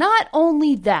 Michelle. Not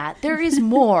only that. There is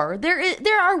more.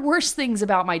 There are worse things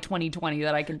about my 2020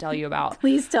 that I can tell you about.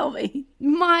 Please tell me.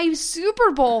 My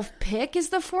Super Bowl pick is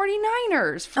the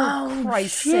 49ers, for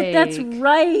Christ's sake. That's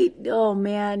right. Oh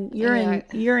man,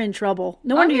 you're in trouble.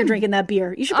 No wonder you're drinking that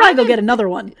beer. You should probably go get another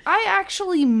one. I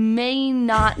actually may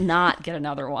not get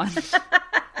another one.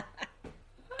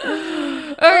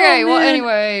 Okay, well,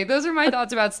 anyway, those are my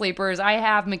thoughts about sleepers. I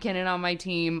have McKinnon on my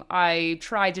team. I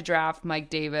tried to draft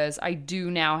Mike Davis. I do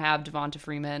now have Devonta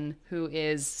Freeman, who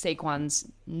is Saquon's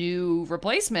new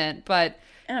replacement, but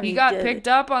he got picked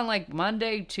up on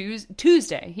Monday,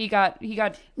 Tuesday. He got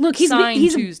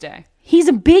signed Tuesday. He's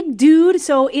a big dude,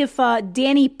 so if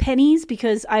Danny Pennies,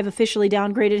 because I've officially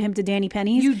downgraded him to Danny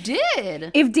Pennies. You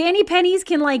did? If Danny Pennies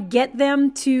can get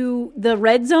them to the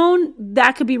red zone,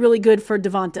 that could be really good for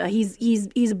Devonta.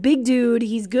 He's a big dude.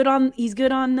 He's good on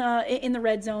in the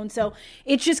red zone. So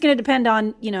it's just going to depend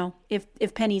on,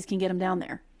 if Pennies can get him down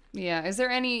there. Yeah. Is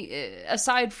there any,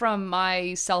 aside from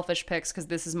my selfish picks, because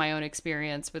this is my own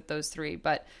experience with those three,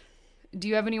 but do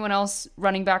you have anyone else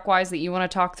running back wise that you want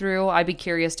to talk through? I'd be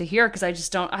curious to hear because I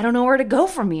don't know where to go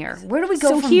from here. Where do we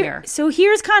go from here? So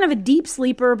here's kind of a deep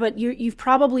sleeper, but you've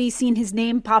probably seen his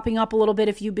name popping up a little bit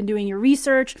if you've been doing your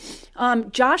research.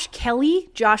 Joshua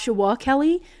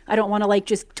Kelly. I don't want to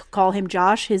just call him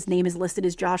Josh. His name is listed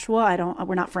as Joshua.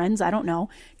 We're not friends. I don't know.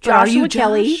 Joshua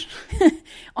Kelly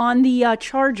on the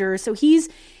Chargers. So he's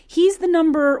the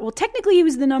number. Well, technically he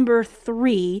was the number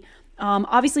 3.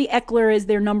 Obviously, Eckler is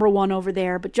their number 1 over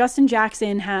there, but Justin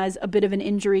Jackson has a bit of an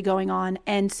injury going on.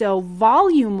 And so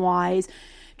volume-wise,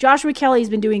 Joshua Kelly has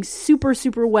been doing super,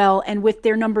 super well. And with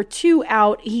their number 2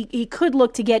 out, he could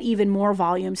look to get even more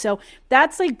volume. So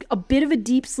that's a bit of a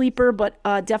deep sleeper, but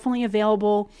definitely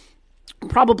available,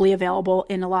 probably available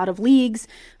in a lot of leagues.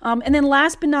 And then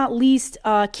last but not least,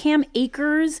 Cam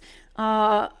Akers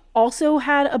also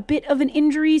had a bit of an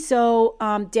injury, so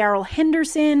Darrell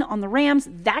Henderson on the Rams,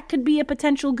 that could be a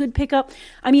potential good pickup.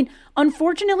 I mean,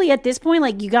 unfortunately at this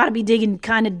point, you got to be digging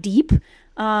kind of deep.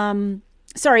 And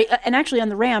actually on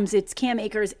the Rams, it's Cam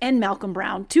Akers and Malcolm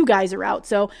Brown. 2 guys are out,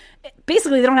 so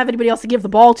basically they don't have anybody else to give the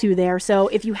ball to there. So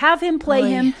if you have him, play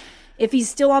him. If he's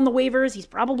still on the waivers, he's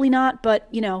probably not, but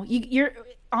you're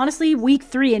honestly week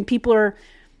 3 and people are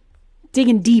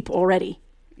digging deep already.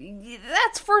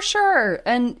 That's for sure.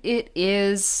 And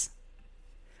it's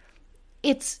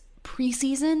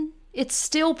preseason. it's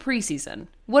still preseason.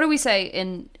 What do we say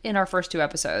in our first 2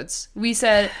 episodes? We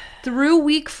said through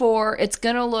week 4, it's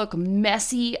going to look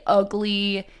messy,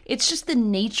 ugly. It's just the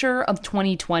nature of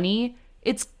 2020.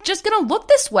 It's just going to look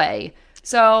this way.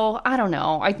 So I don't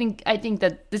know. I think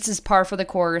that this is par for the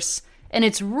course, and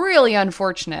it's really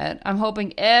unfortunate. I'm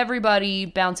hoping everybody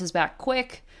bounces back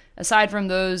quick, aside from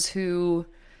those who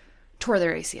tore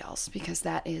their ACLs, because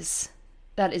that is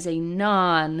a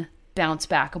non-bounce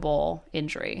backable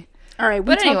injury. All right,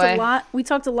 we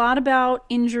talked a lot about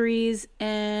injuries,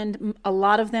 and a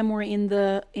lot of them were in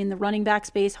the running back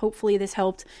space. Hopefully this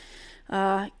helped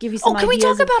give you some ideas. Can we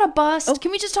talk about a bust?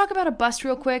 Can we just talk about a bust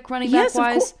real quick, running back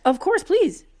wise? Yes, of course,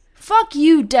 please. Fuck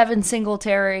you, Devin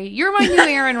Singletary. You're my new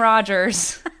Aaron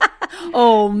Rodgers.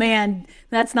 Oh man,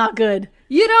 that's not good.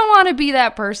 You don't want to be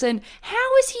that person.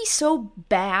 How is he so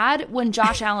bad when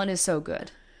Josh Allen is so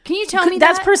good? Can you tell me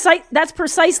that? That's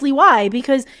precisely why,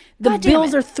 because the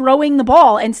Bills are throwing the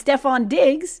ball, and Stephon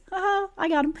Diggs, I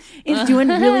got him, is doing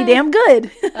really damn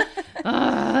good.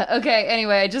 Okay,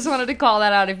 anyway, I just wanted to call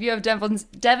that out. If you have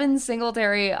Devin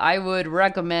Singletary, I would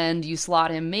recommend you slot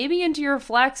him maybe into your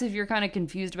flex if you're kind of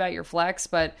confused about your flex,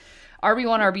 but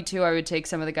RB1, RB2, I would take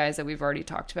some of the guys that we've already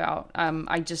talked about.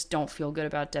 I just don't feel good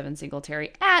about Devin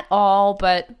Singletary at all,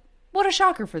 but what a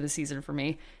shocker for the season for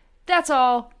me. That's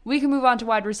all. We can move on to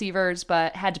wide receivers,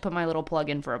 but had to put my little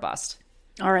plug in for a bust.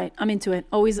 All right, I'm into it.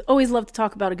 Always love to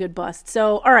talk about a good bust.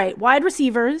 So, all right, wide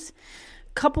receivers.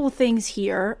 Couple of things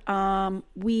here.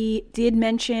 We did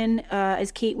mention,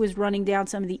 as Kate was running down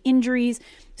some of the injuries,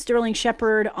 Sterling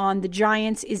Shepard on the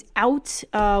Giants is out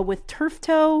with turf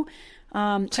toe.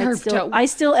 I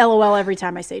still LOL every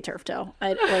time I say turf toe.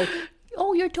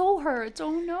 Oh, your toe hurts.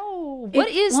 Oh, no. What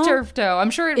is turf toe?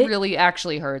 I'm sure it really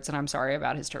actually hurts, and I'm sorry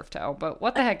about his turf toe. But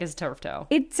what the heck is turf toe?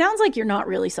 It sounds like you're not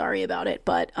really sorry about it,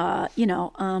 but,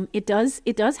 it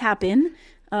does happen,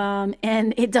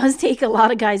 and it does take a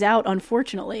lot of guys out,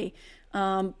 unfortunately.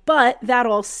 But that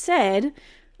all said,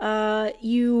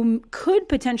 you could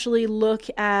potentially look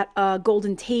at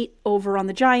Golden Tate over on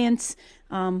the Giants.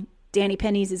 Danny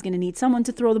Pennies is going to need someone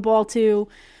to throw the ball to.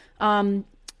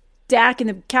 Dak and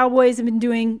the Cowboys have been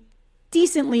doing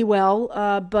decently well,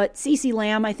 but CeeCee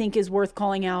Lamb, I think, is worth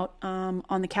calling out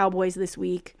on the Cowboys this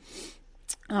week.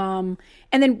 And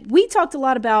then we talked a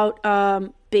lot about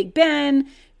Big Ben,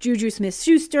 Juju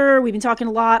Smith-Schuster. We've been talking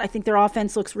a lot. I think their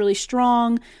offense looks really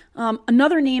strong.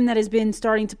 Another name that has been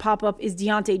starting to pop up is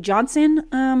Deontay Johnson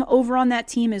over on that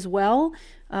team as well.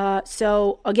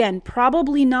 So, again,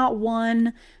 probably not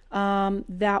one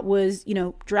that was,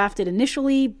 drafted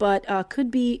initially, but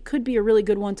could be a really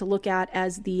good one to look at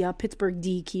as the Pittsburgh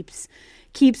D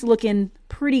keeps looking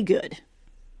pretty good.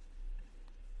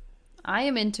 I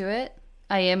am into it.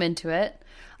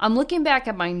 I'm looking back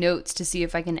at my notes to see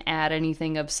if I can add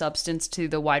anything of substance to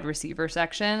the wide receiver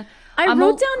section. I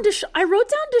wrote down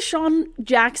Deshaun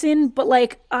Jackson, but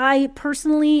I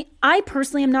personally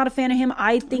am not a fan of him.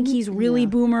 I think he's really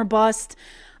boomer bust.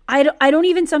 I don't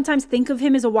even sometimes think of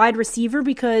him as a wide receiver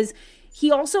because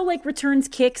he also returns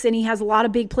kicks and he has a lot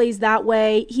of big plays that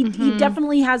way. He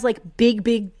definitely has big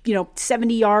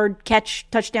 70-yard catch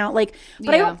touchdown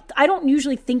I don't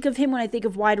usually think of him when I think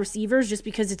of wide receivers just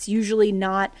because it's usually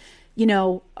not you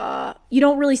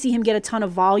don't really see him get a ton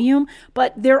of volume,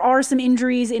 but there are some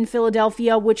injuries in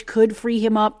Philadelphia which could free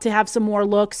him up to have some more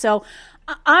looks. So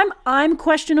I'm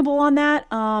questionable on that.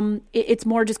 It's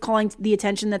more just calling the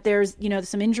attention that there's,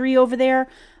 some injury over there.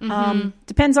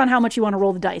 Depends on how much you want to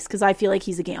roll the dice because I feel like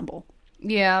he's a gamble.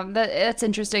 Yeah, that's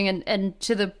interesting. And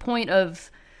to the point of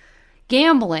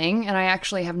gambling, and I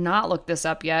actually have not looked this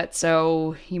up yet,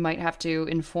 so you might have to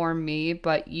inform me,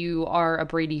 but you are a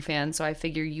Brady fan, so I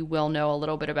figure you will know a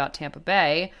little bit about Tampa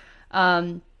Bay.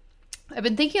 I've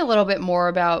been thinking a little bit more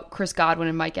about Chris Godwin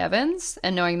and Mike Evans,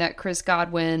 and knowing that Chris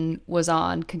Godwin was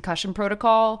on concussion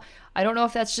protocol. I don't know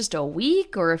if that's just a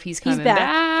week or if he's coming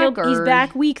back. He's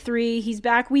back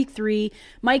week 3.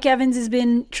 Mike Evans has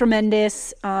been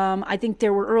tremendous. I think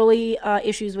there were early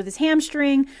issues with his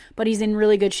hamstring, but he's in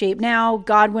really good shape now.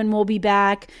 Godwin will be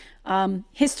back.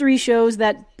 History shows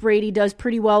that Brady does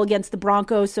pretty well against the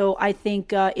Broncos, so I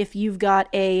think if you've got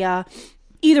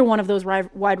either one of those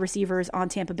wide receivers on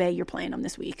Tampa Bay, you're playing them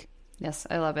this week. Yes,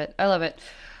 I love it.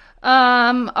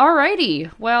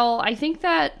 Alrighty. Well, I think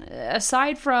that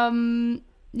aside from,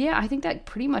 I think that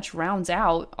pretty much rounds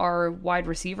out our wide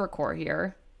receiver core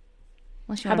here.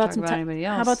 Unless you want to talk about anybody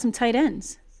else. How about some tight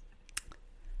ends?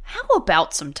 How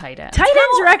about some tight ends? Tight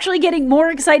ends are actually getting more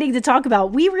exciting to talk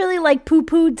about. We really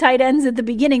poo-pooed tight ends at the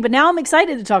beginning, but now I'm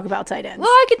excited to talk about tight ends. Well,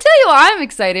 I can tell you why I'm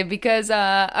excited because, all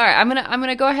right, I'm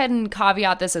gonna go ahead and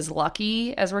caveat this as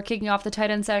lucky as we're kicking off the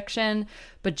tight end section.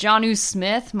 But Jonnu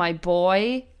Smith, my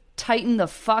boy, tighten the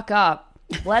fuck up.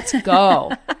 Let's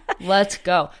go. Let's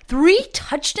go. 3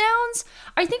 touchdowns?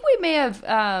 I think we may have,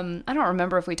 I don't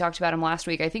remember if we talked about him last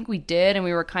week. I think we did, and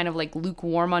we were kind of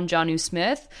lukewarm on Jonnu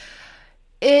Smith.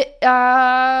 A.J.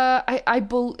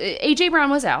 Brown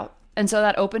was out, and so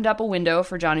that opened up a window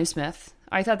for Jonnu Smith.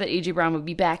 I thought that A.J. Brown would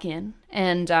be back in,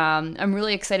 and I'm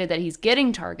really excited that he's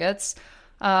getting targets.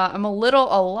 I'm a little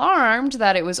alarmed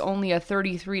that it was only a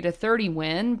 33-30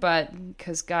 win, but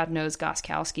because God knows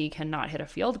Gostkowski cannot hit a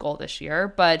field goal this year,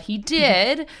 but he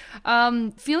did.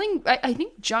 I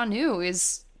think Jonnu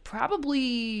is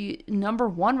probably number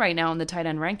 1 right now in the tight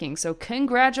end ranking. So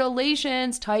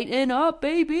congratulations, tighten up,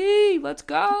 baby. Let's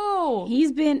go.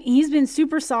 He's been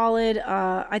super solid.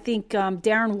 I think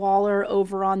Darren Waller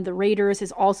over on the Raiders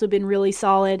has also been really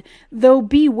solid. Though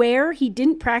beware, he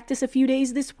didn't practice a few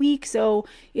days this week. So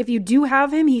if you do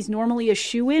have him, he's normally a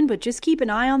shoo-in, but just keep an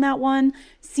eye on that one.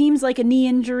 Seems like a knee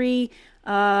injury.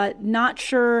 Not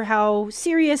sure how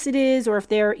serious it is, or if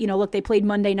they're, look, they played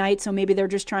Monday night, so maybe they're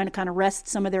just trying to kind of rest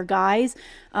some of their guys.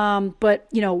 But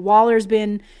Waller's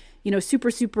been,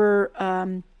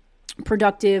 super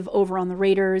productive over on the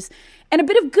Raiders. And a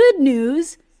bit of good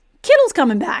news, Kittle's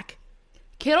coming back.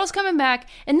 Kittle's coming back.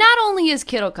 And not only is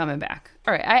Kittle coming back.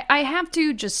 All right, I have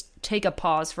to just take a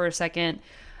pause for a second.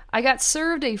 I got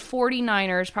served a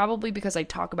 49ers, probably because I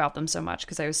talk about them so much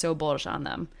because I was so bullish on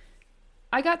them.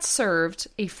 I got served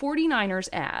a 49ers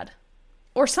ad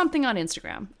or something on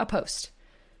Instagram, a post.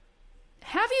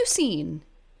 Have you seen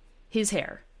his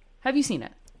hair? Have you seen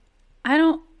it? I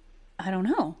don't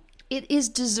know. It is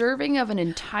deserving of an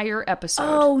entire episode.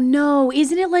 Oh, no.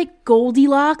 Isn't it like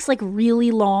Goldilocks,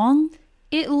 really long?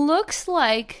 It looks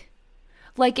like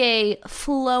a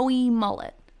flowy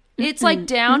mullet. It's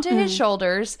down to his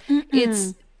shoulders.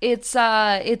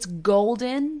 It's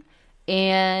golden,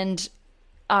 and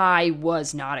I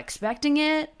was not expecting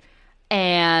it,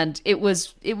 and it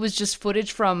was just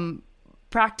footage from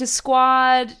practice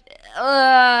squad.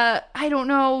 I don't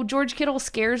know. George Kittle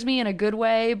scares me in a good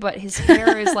way, but his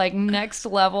hair is next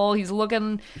level. He's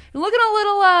looking a little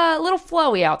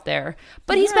flowy out there,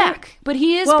 but he's back. But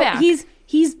he is back.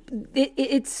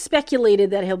 It's speculated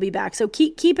that he'll be back. So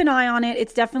keep an eye on it.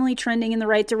 It's definitely trending in the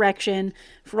right direction.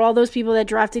 For all those people that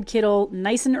drafted Kittle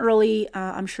nice and early,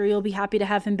 I'm sure you'll be happy to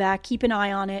have him back. Keep an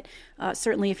eye on it.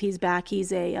 Certainly if he's back,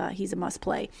 he's a must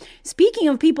play. Speaking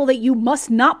of people that you must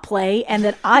not play and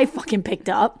that I fucking picked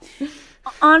up,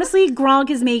 honestly, Gronk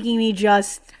is making me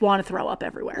just want to throw up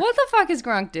everywhere. What the fuck is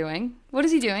Gronk doing? What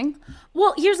is he doing?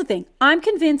 Well, here's the thing. I'm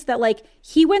convinced that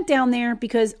he went down there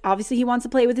because obviously he wants to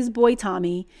play with his boy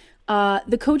Tommy.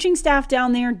 The coaching staff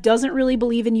down there doesn't really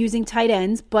believe in using tight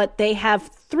ends, but they have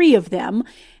 3 of them.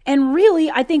 And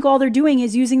really, I think all they're doing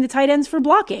is using the tight ends for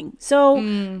blocking.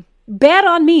 So bad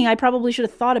on me. I probably should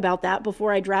have thought about that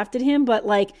before I drafted him, but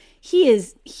he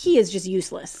is just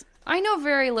useless. I know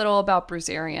very little about Bruce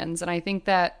Arians, and I think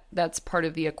that that's part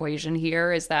of the equation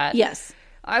here is that yes.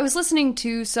 I was listening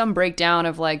to some breakdown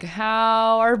of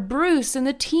how are Bruce and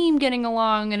the team getting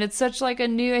along, and it's such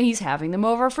he's having them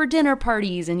over for dinner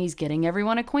parties and he's getting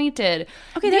everyone acquainted.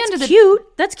 Okay, that's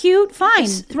cute. That's cute. Fine.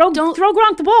 Throw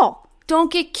Gronk the ball.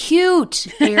 Don't get cute,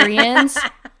 Arians.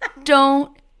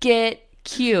 Don't get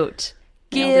cute.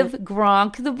 Give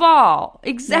Gronk the ball.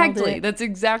 Exactly. That's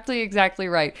exactly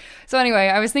right. So anyway,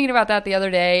 I was thinking about that the other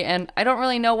day, and I don't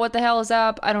really know what the hell is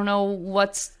up. I don't know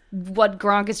what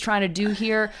Gronk is trying to do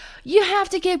here. You have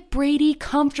to get Brady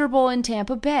comfortable in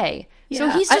Tampa Bay. Yeah. So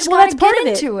he's just got to get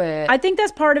into it. I think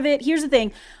that's part of it. Here's the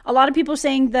thing. A lot of people are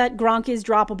saying that Gronk is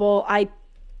droppable. I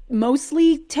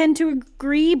mostly tend to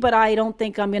agree, but I don't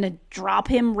think I'm going to drop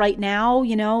him right now.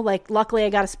 Luckily I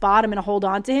got a spot. I'm going to hold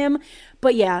on to him.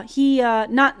 But yeah, he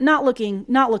not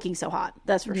looking so hot.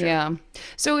 That's for sure. Yeah.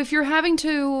 So if you're having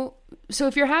to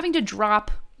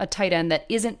drop a tight end that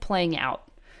isn't playing out,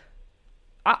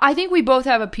 I think we both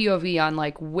have a POV on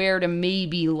where to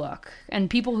maybe look. And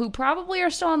people who probably are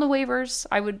still on the waivers,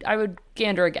 I would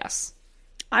gander a guess.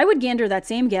 I would gander that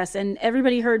same guess, and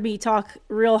everybody heard me talk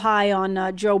real high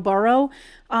on Joe Burrow.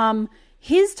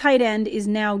 His tight end is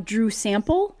now Drew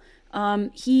Sample.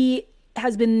 He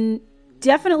has been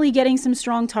definitely getting some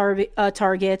strong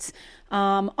targets.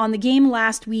 On the game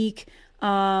last week,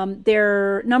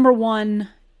 their number 1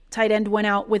 tight end went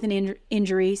out with an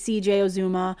injury, C.J.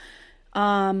 Uzomah.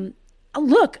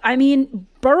 Look,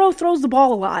 Burrow throws the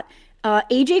ball a lot.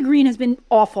 AJ Green has been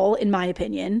awful, in my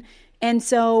opinion. And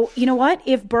so, you know what?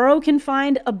 If Burrow can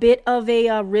find a bit of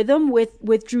a rhythm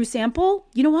with Drew Sample,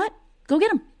 you know what? Go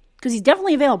get him, because he's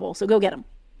definitely available. So go get him.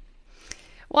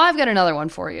 Well, I've got another one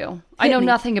for you. I know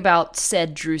nothing about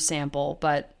said Drew Sample,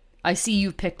 but I see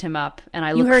you picked him up, and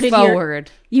I look forward.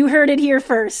 You heard it here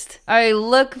first. I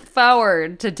look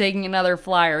forward to taking another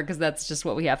flyer, because that's just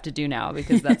what we have to do now,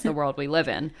 because that's the world we live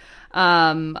in.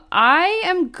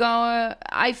 I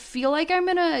feel like I'm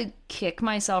gonna kick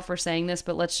myself for saying this,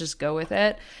 but let's just go with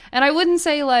it. And I wouldn't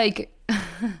say like,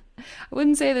 I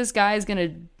wouldn't say this guy is gonna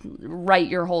write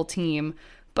your whole team,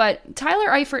 but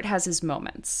Tyler Eifert has his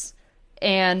moments.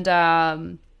 And,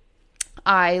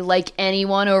 I like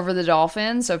anyone over the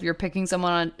Dolphins. So if you're picking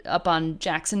someone up on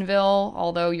Jacksonville,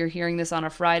 although you're hearing this on a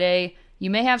Friday,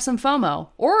 you may have some FOMO,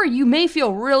 or you may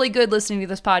feel really good listening to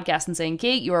this podcast and saying,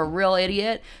 Kate, you're a real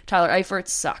idiot. Tyler Eifert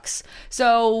sucks.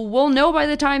 So we'll know by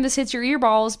the time this hits your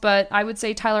earballs, but I would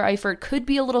say Tyler Eifert could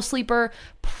be a little sleeper,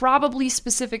 probably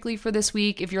specifically for this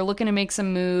week. If you're looking to make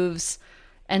some moves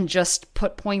and just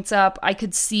put points up, I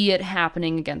could see it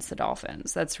happening against the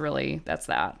Dolphins. That's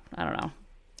that. I don't know.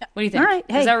 What do you think? All right.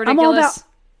 Hey, is that ridiculous?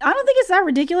 I don't think it's that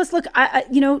ridiculous. Look,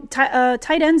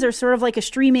 tight ends are sort of like a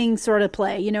streaming sort of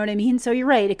play. You know what I mean? So you're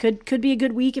right. It could be a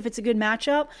good week if it's a good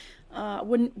matchup.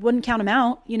 Wouldn't count them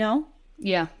out. You know?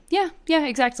 Yeah,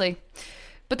 exactly.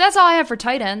 But that's all I have for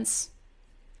tight ends.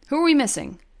 Who are we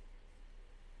missing?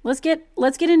 Let's get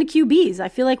into QBs. I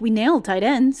feel like we nailed tight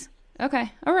ends.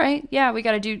 Okay. All right. Yeah, we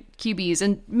got to do QBs,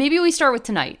 and maybe we start with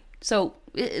tonight. So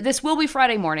this will be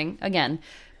Friday morning again,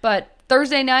 but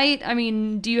Thursday night, I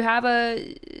mean, do you have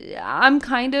I'm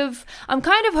kind of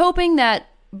hoping that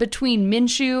between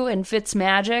Minshew and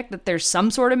Fitzmagic that there's some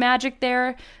sort of magic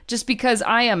there, just because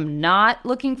I am not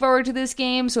looking forward to this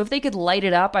game. So if they could light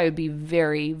it up, I would be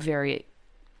very, very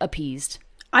appeased.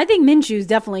 I think Minshew's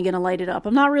definitely going to light it up.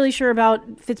 I'm not really sure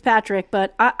about Fitzpatrick,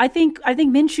 but I think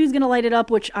Minshew's going to light it up,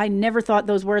 which I never thought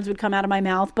those words would come out of my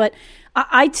mouth. But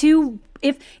I too,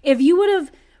 if you would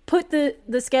have put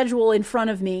the schedule in front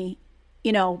of me,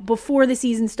 you know, before the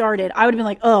season started, I would have been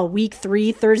like, oh, week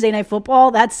 3, Thursday Night Football,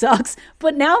 that sucks.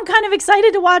 But now I'm kind of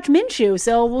excited to watch Minshew,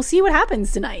 so we'll see what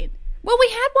happens tonight. Well, we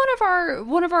had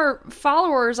one of our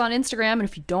followers on Instagram, and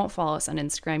if you don't follow us on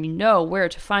Instagram, you know where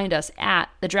to find us at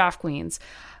the Draft Queens.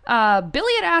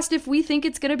 Billy had asked if we think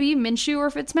it's going to be Minshew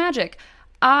or Fitzmagic.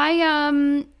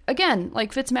 Again,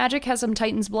 like Fitzmagic has some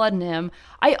Titans blood in him.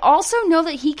 I also know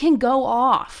that he can go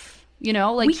off. You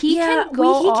know, like he can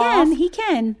go off. He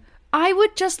can. I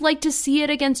would just like to see it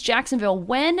against Jacksonville.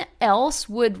 When else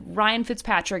would Ryan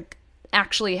Fitzpatrick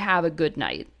actually have a good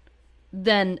night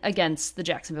than against the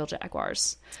Jacksonville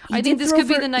Jaguars? I think this could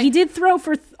be the night. He did throw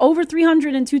for over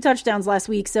 300 and 2 touchdowns last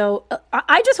week. So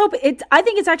I just hope I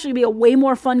think it's actually going to be a way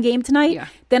more fun game tonight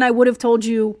than I would have told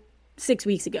you 6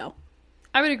 weeks ago.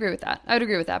 I would agree with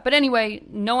that. But anyway,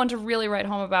 no one to really write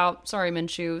home about. Sorry,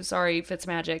 Minshew. Sorry,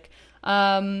 Fitzmagic.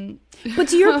 But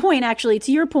to your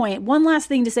point, one last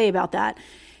thing to say about that.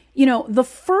 You know, the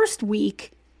first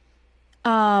week,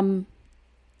 different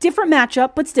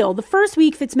matchup, but still, the first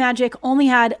week Fitzmagic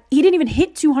he didn't even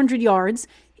hit 200 yards.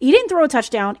 He didn't throw a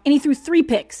touchdown, and he threw 3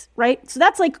 picks, right? So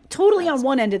that's like totally on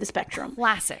one end of the spectrum.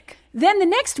 Classic. Then the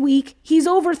next week, he's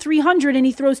over 300 and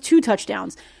he throws 2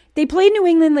 touchdowns. They played New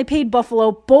England, they played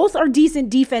Buffalo. Both are decent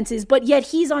defenses, but yet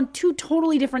he's on 2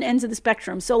 totally different ends of the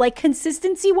spectrum. So, like,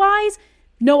 consistency-wise,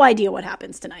 no idea what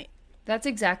happens tonight. That's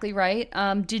exactly right.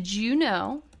 Did you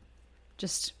know,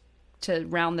 just to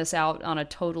round this out on a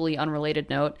totally unrelated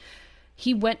note,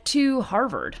 he went to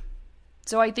Harvard.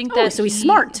 So I think so he's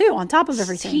smart, too, on top of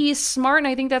everything. He's smart, and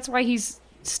I think that's why he's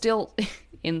still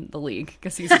in the league,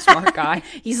 because he's a smart guy.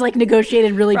 He's like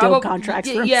negotiated really dope contracts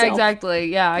for himself. Yeah,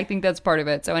 exactly. Yeah, I think that's part of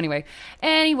it. So anyway,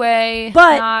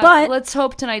 but let's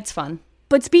hope tonight's fun.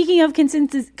 But speaking of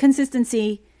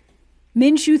consistency,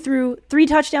 Minshew threw 3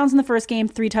 touchdowns in the first game,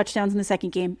 3 touchdowns in the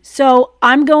second game. So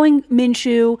I'm going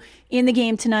Minshew in the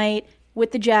game tonight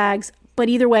with the Jags. But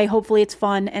either way, hopefully it's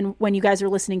fun. And when you guys are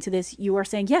listening to this, you are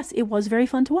saying, yes, it was very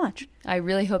fun to watch. I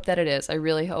really hope that it is. I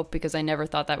really hope, because I never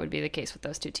thought that would be the case with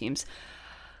those 2 teams.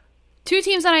 2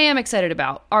 teams that I am excited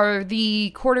about are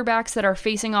the quarterbacks that are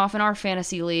facing off in our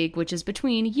fantasy league, which is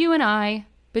between you and I,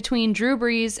 between Drew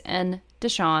Brees and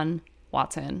Deshaun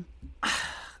Watson.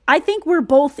 I think we're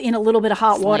both in a little bit of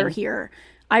hot water here.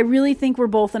 I really think we're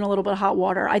both in a little bit of hot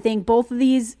water. I think both of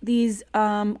these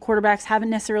quarterbacks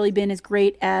haven't necessarily been as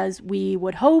great as we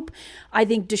would hope. I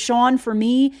think Deshaun, for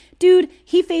me, dude,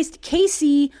 he faced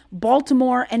KC,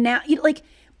 Baltimore, and now, like,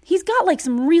 he's got like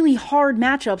some really hard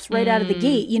matchups right out of the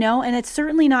gate, you know, and it's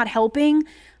certainly not helping.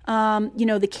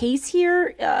 The case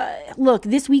here, look,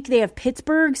 this week they have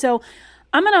Pittsburgh. So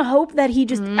I'm going to hope that he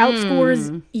just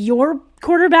outscores your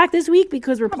quarterback this week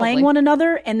because we're playing one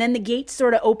another. And then the gates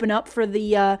sort of open up for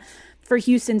the for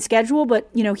Houston's schedule. But,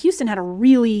 Houston had a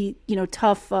really,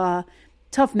 tough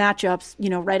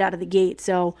matchups, right out of the gate.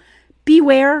 So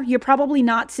beware. You're probably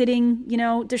not sitting,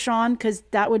 Deshaun, because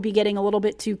that would be getting a little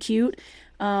bit too cute.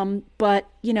 But,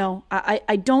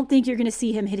 I don't think you're going to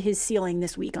see him hit his ceiling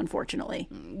this week, unfortunately.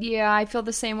 Yeah, I feel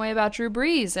the same way about Drew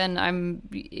Brees, and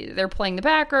they're playing the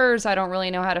Packers. I don't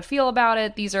really know how to feel about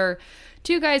it. These are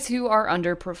two guys who are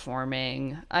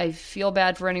underperforming. I feel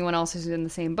bad for anyone else who's in the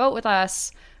same boat with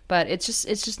us, but it's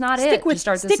just not it to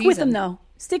start the season. Stick with them, though.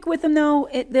 Stick with them, though.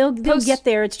 They'll get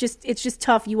there. It's just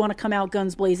tough. You want to come out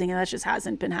guns blazing, and that just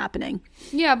hasn't been happening.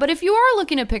 Yeah, but if you are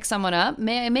looking to pick someone up,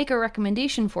 may I make a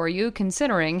recommendation for you,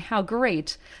 considering how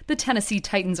great the Tennessee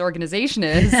Titans organization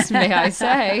is, may I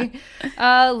say.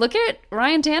 Look at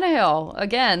Ryan Tannehill.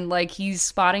 Again, he's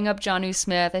spotting up Jonnu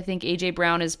Smith. I think A.J.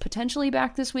 Brown is potentially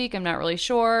back this week. I'm not really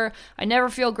sure. I never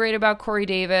feel great about Corey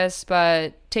Davis,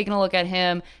 but taking a look at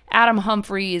him, Adam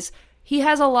Humphries, he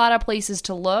has a lot of places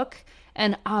to look.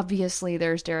 And obviously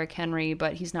there's Derrick Henry,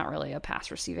 but he's not really a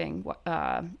pass receiving.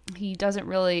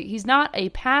 He's not a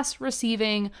pass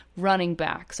receiving running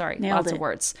back. Sorry, Nailed lots it. of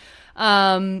words.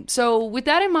 So with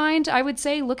that in mind, I would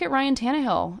say look at Ryan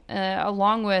Tannehill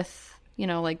along with,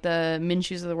 the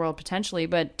Minshew's of the world potentially.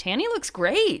 But Tanny looks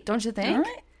great, don't you think? All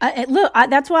right.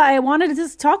 That's why I wanted to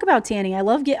just talk about Tanny. I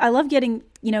love getting,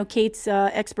 Kate's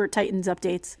expert Titans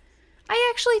updates.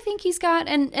 I actually think he's got,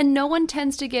 and no one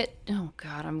tends to get, oh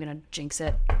God, I'm going to jinx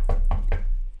it.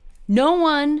 No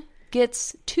one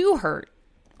gets too hurt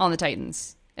on the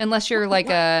Titans, unless you're an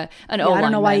O-lineman. I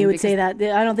don't know why you would say that.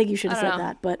 I don't think you should have said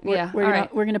that, but we're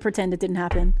going to pretend it didn't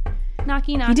happen.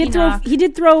 Knocky, He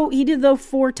did throw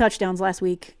 4 touchdowns last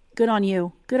week. Good on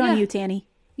you. Good on you, Tanny.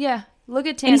 Yeah, look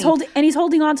at Tanny. And he's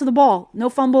holding on to the ball. No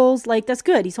fumbles. That's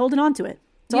good. He's holding on to it.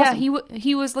 Yeah, awesome.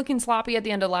 he was looking sloppy at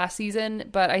the end of last season,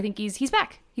 but I think he's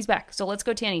back. He's back. So let's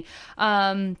go Tanny.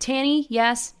 Tanny,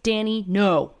 yes. Danny,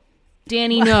 no.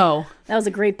 Danny, no. That was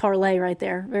a great parlay right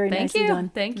there. Very nicely done.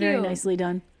 Thank you. Very nicely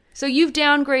done. So you've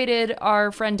downgraded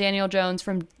our friend Daniel Jones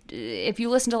from, if you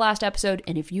listened to last episode,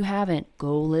 and if you haven't,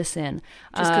 go listen.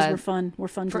 Just because we're fun. We're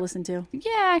fun to listen to.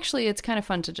 Yeah, actually, it's kind of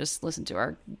fun to just listen to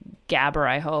our gabber,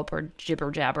 I hope, or jibber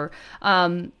jabber.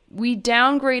 We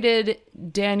downgraded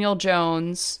Daniel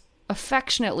Jones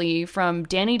affectionately from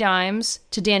Danny Dimes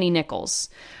to Danny Nichols.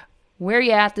 Where are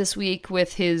you at this week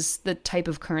with the type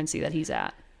of currency that he's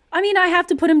at? I mean, I have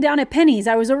to put him down at pennies.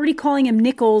 I was already calling him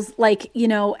Nichols,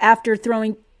 after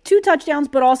throwing 2 touchdowns,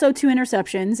 but also 2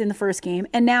 interceptions in the first game.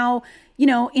 And now,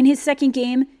 in his second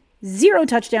game, 0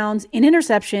 touchdowns, an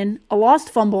interception, a lost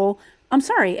fumble. I'm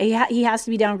sorry. He has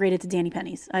to be downgraded to Danny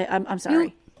Pennies. I'm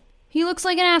sorry. He looks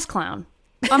like an ass clown.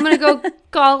 I'm going to go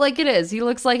call it like it is. He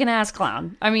looks like an ass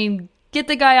clown. I mean, get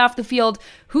the guy off the field.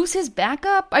 Who's his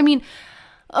backup? I mean,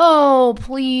 oh,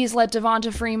 please let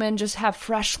Devonta Freeman just have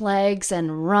fresh legs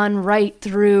and run right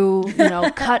through,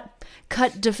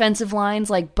 cut defensive lines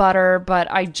like butter, but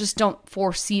I just don't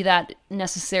foresee that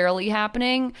necessarily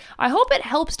happening. I hope it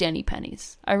helps Danny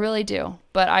Pennies. I really do.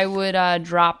 But I would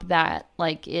drop that.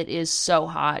 It is so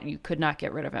hot. You could not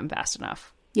get rid of him fast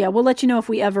enough. Yeah, we'll let you know if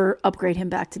we ever upgrade him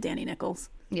back to Danny Nichols.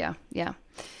 Yeah.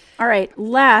 All right,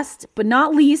 last but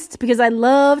not least, because I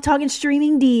love talking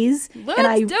streaming Ds.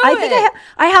 I think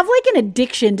I have an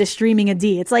addiction to streaming a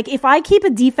D. It's if I keep a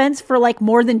defense for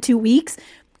more than 2 weeks,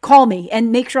 call me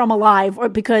and make sure I'm alive, or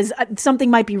because something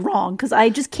might be wrong, because I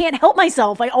just can't help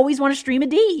myself. I always want to stream a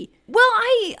D.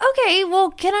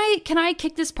 Well, can I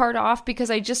kick this part off,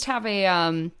 because I just have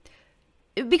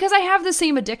because I have the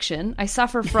same addiction. I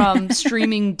suffer from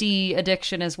streaming D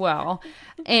addiction as well.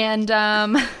 And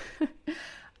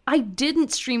I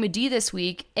didn't stream a D this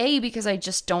week, A, because I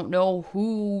just don't know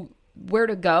where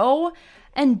to go,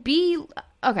 and B,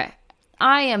 okay,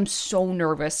 I am so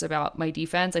nervous about my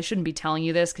defense. I shouldn't be telling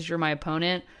you this because you're my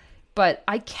opponent, but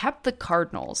I kept the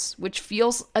Cardinals, which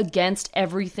feels against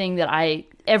everything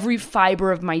every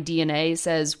fiber of my DNA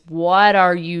says, what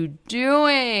are you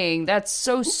doing? That's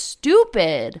so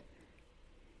stupid.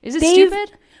 Is it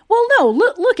stupid? Well, no,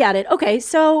 look at it. Okay,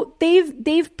 so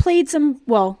they've played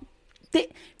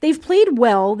they've played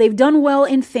well. They've done well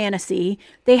in fantasy.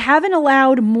 They haven't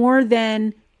allowed more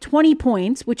than 20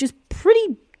 points, which is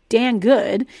pretty dang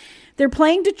good. They're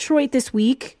playing Detroit this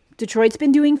week. Detroit's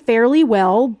been doing fairly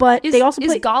well, but they also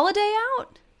play. Is Golladay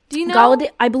out? Do you know? Golladay,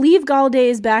 I believe Golladay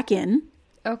is back in.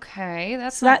 Okay,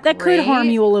 that's so that could harm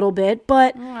you a little bit,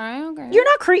 but okay.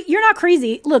 You're not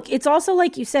crazy. Look, it's also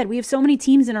like you said, we have so many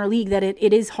teams in our league that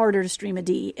it is harder to stream a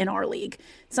D in our league.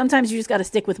 Sometimes you just got to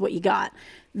stick with what you got.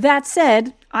 That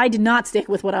said, I did not stick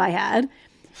with what I had,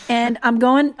 and I'm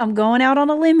going out on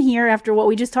a limb here after what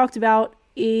we just talked about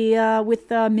with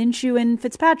Minshew and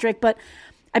Fitzpatrick, but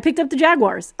I picked up the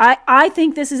Jaguars. I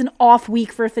think this is an off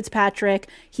week for Fitzpatrick.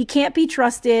 He can't be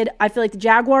trusted. I feel like the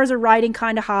Jaguars are riding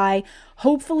kind of high.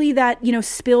 Hopefully that,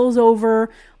 spills over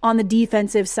on the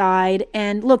defensive side.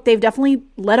 And look, they've definitely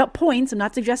let up points. I'm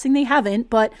not suggesting they haven't,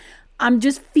 but I'm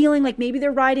just feeling like maybe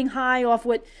they're riding high off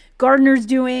what Gardner's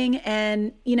doing,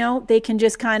 and, they can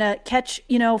just kind of catch,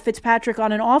 Fitzpatrick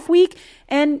on an off week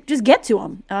and just get to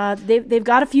him. They've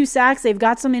got a few sacks. They've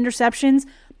got some interceptions.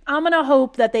 I'm going to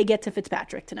hope that they get to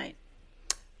Fitzpatrick tonight.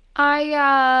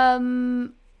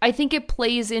 I think it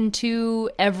plays into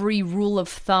every rule of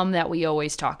thumb that we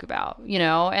always talk about,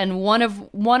 and one of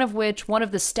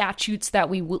the statutes that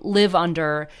we live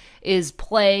under is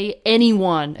play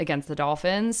anyone against the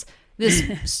Dolphins. This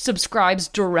subscribes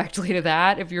directly to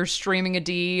that. If you're streaming a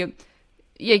D,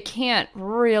 you can't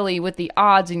really, with the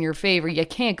odds in your favor, you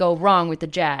can't go wrong with the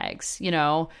Jags.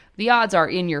 The odds are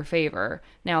in your favor.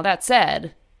 Now, that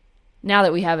said, now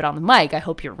that we have it on the mic, I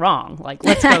hope you're wrong. Like,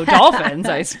 let's go Dolphins,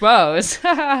 I suppose.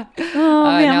 Man,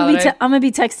 I'm going to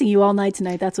be texting you all night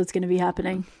tonight. That's what's going to be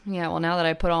happening. Yeah, well, now that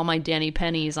I put all my Danny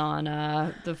Pennies on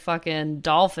the fucking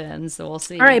Dolphins, so we'll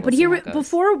see. All right, but here,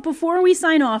 before we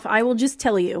sign off, I will just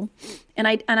tell you, and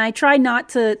I try not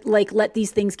to, let these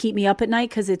things keep me up at night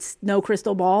because it's no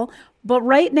crystal ball, but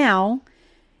right now,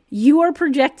 you are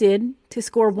projected to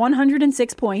score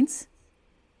 106 points.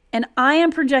 And I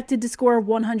am projected to score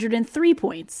 103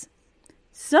 points.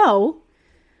 So,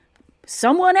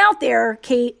 someone out there,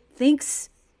 Kate, thinks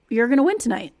you're going to win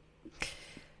tonight.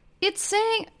 It's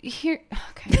saying here.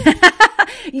 Okay.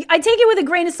 I take it with a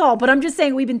grain of salt, but I'm just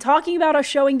saying we've been talking about our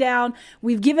showing down.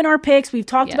 We've given our picks. We've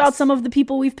talked about some of the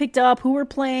people we've picked up, who we're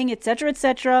playing, et cetera, et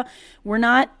cetera. We're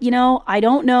not, I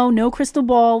don't know, no crystal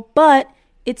ball, but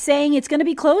it's saying it's going to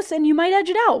be close and you might edge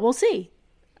it out. We'll see.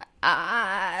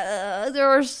 There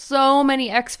are so many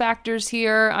X factors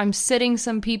here. I'm sitting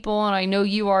some people, and I know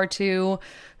you are too,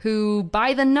 who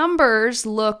by the numbers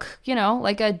look,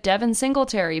 like a Devin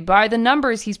Singletary. By the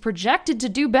numbers, he's projected to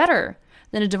do better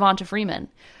than a Devonta Freeman.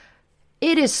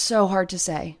 It is so hard to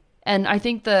say. And I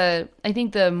think the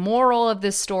moral of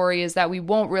this story is that we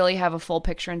won't really have a full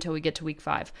picture until we get to week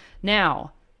 5.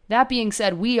 Now, that being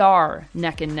said, we are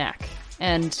neck and neck.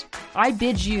 And I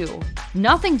bid you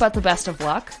nothing but the best of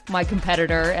luck, my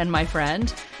competitor and my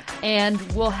friend. And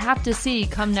we'll have to see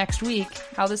come next week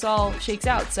how this all shakes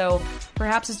out. So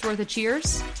perhaps it's worth a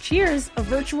cheers. Cheers, a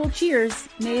virtual cheers.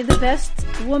 May the best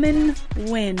woman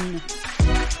win.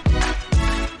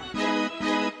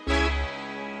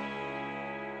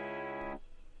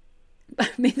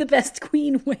 May the best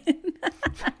queen win.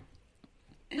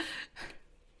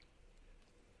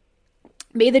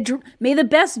 May the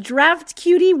best draft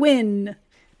cutie win.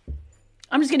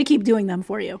 I'm just going to keep doing them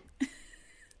for you.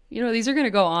 These are going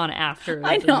to go on after.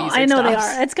 I know they are.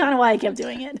 That's kind of why I kept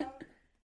doing it.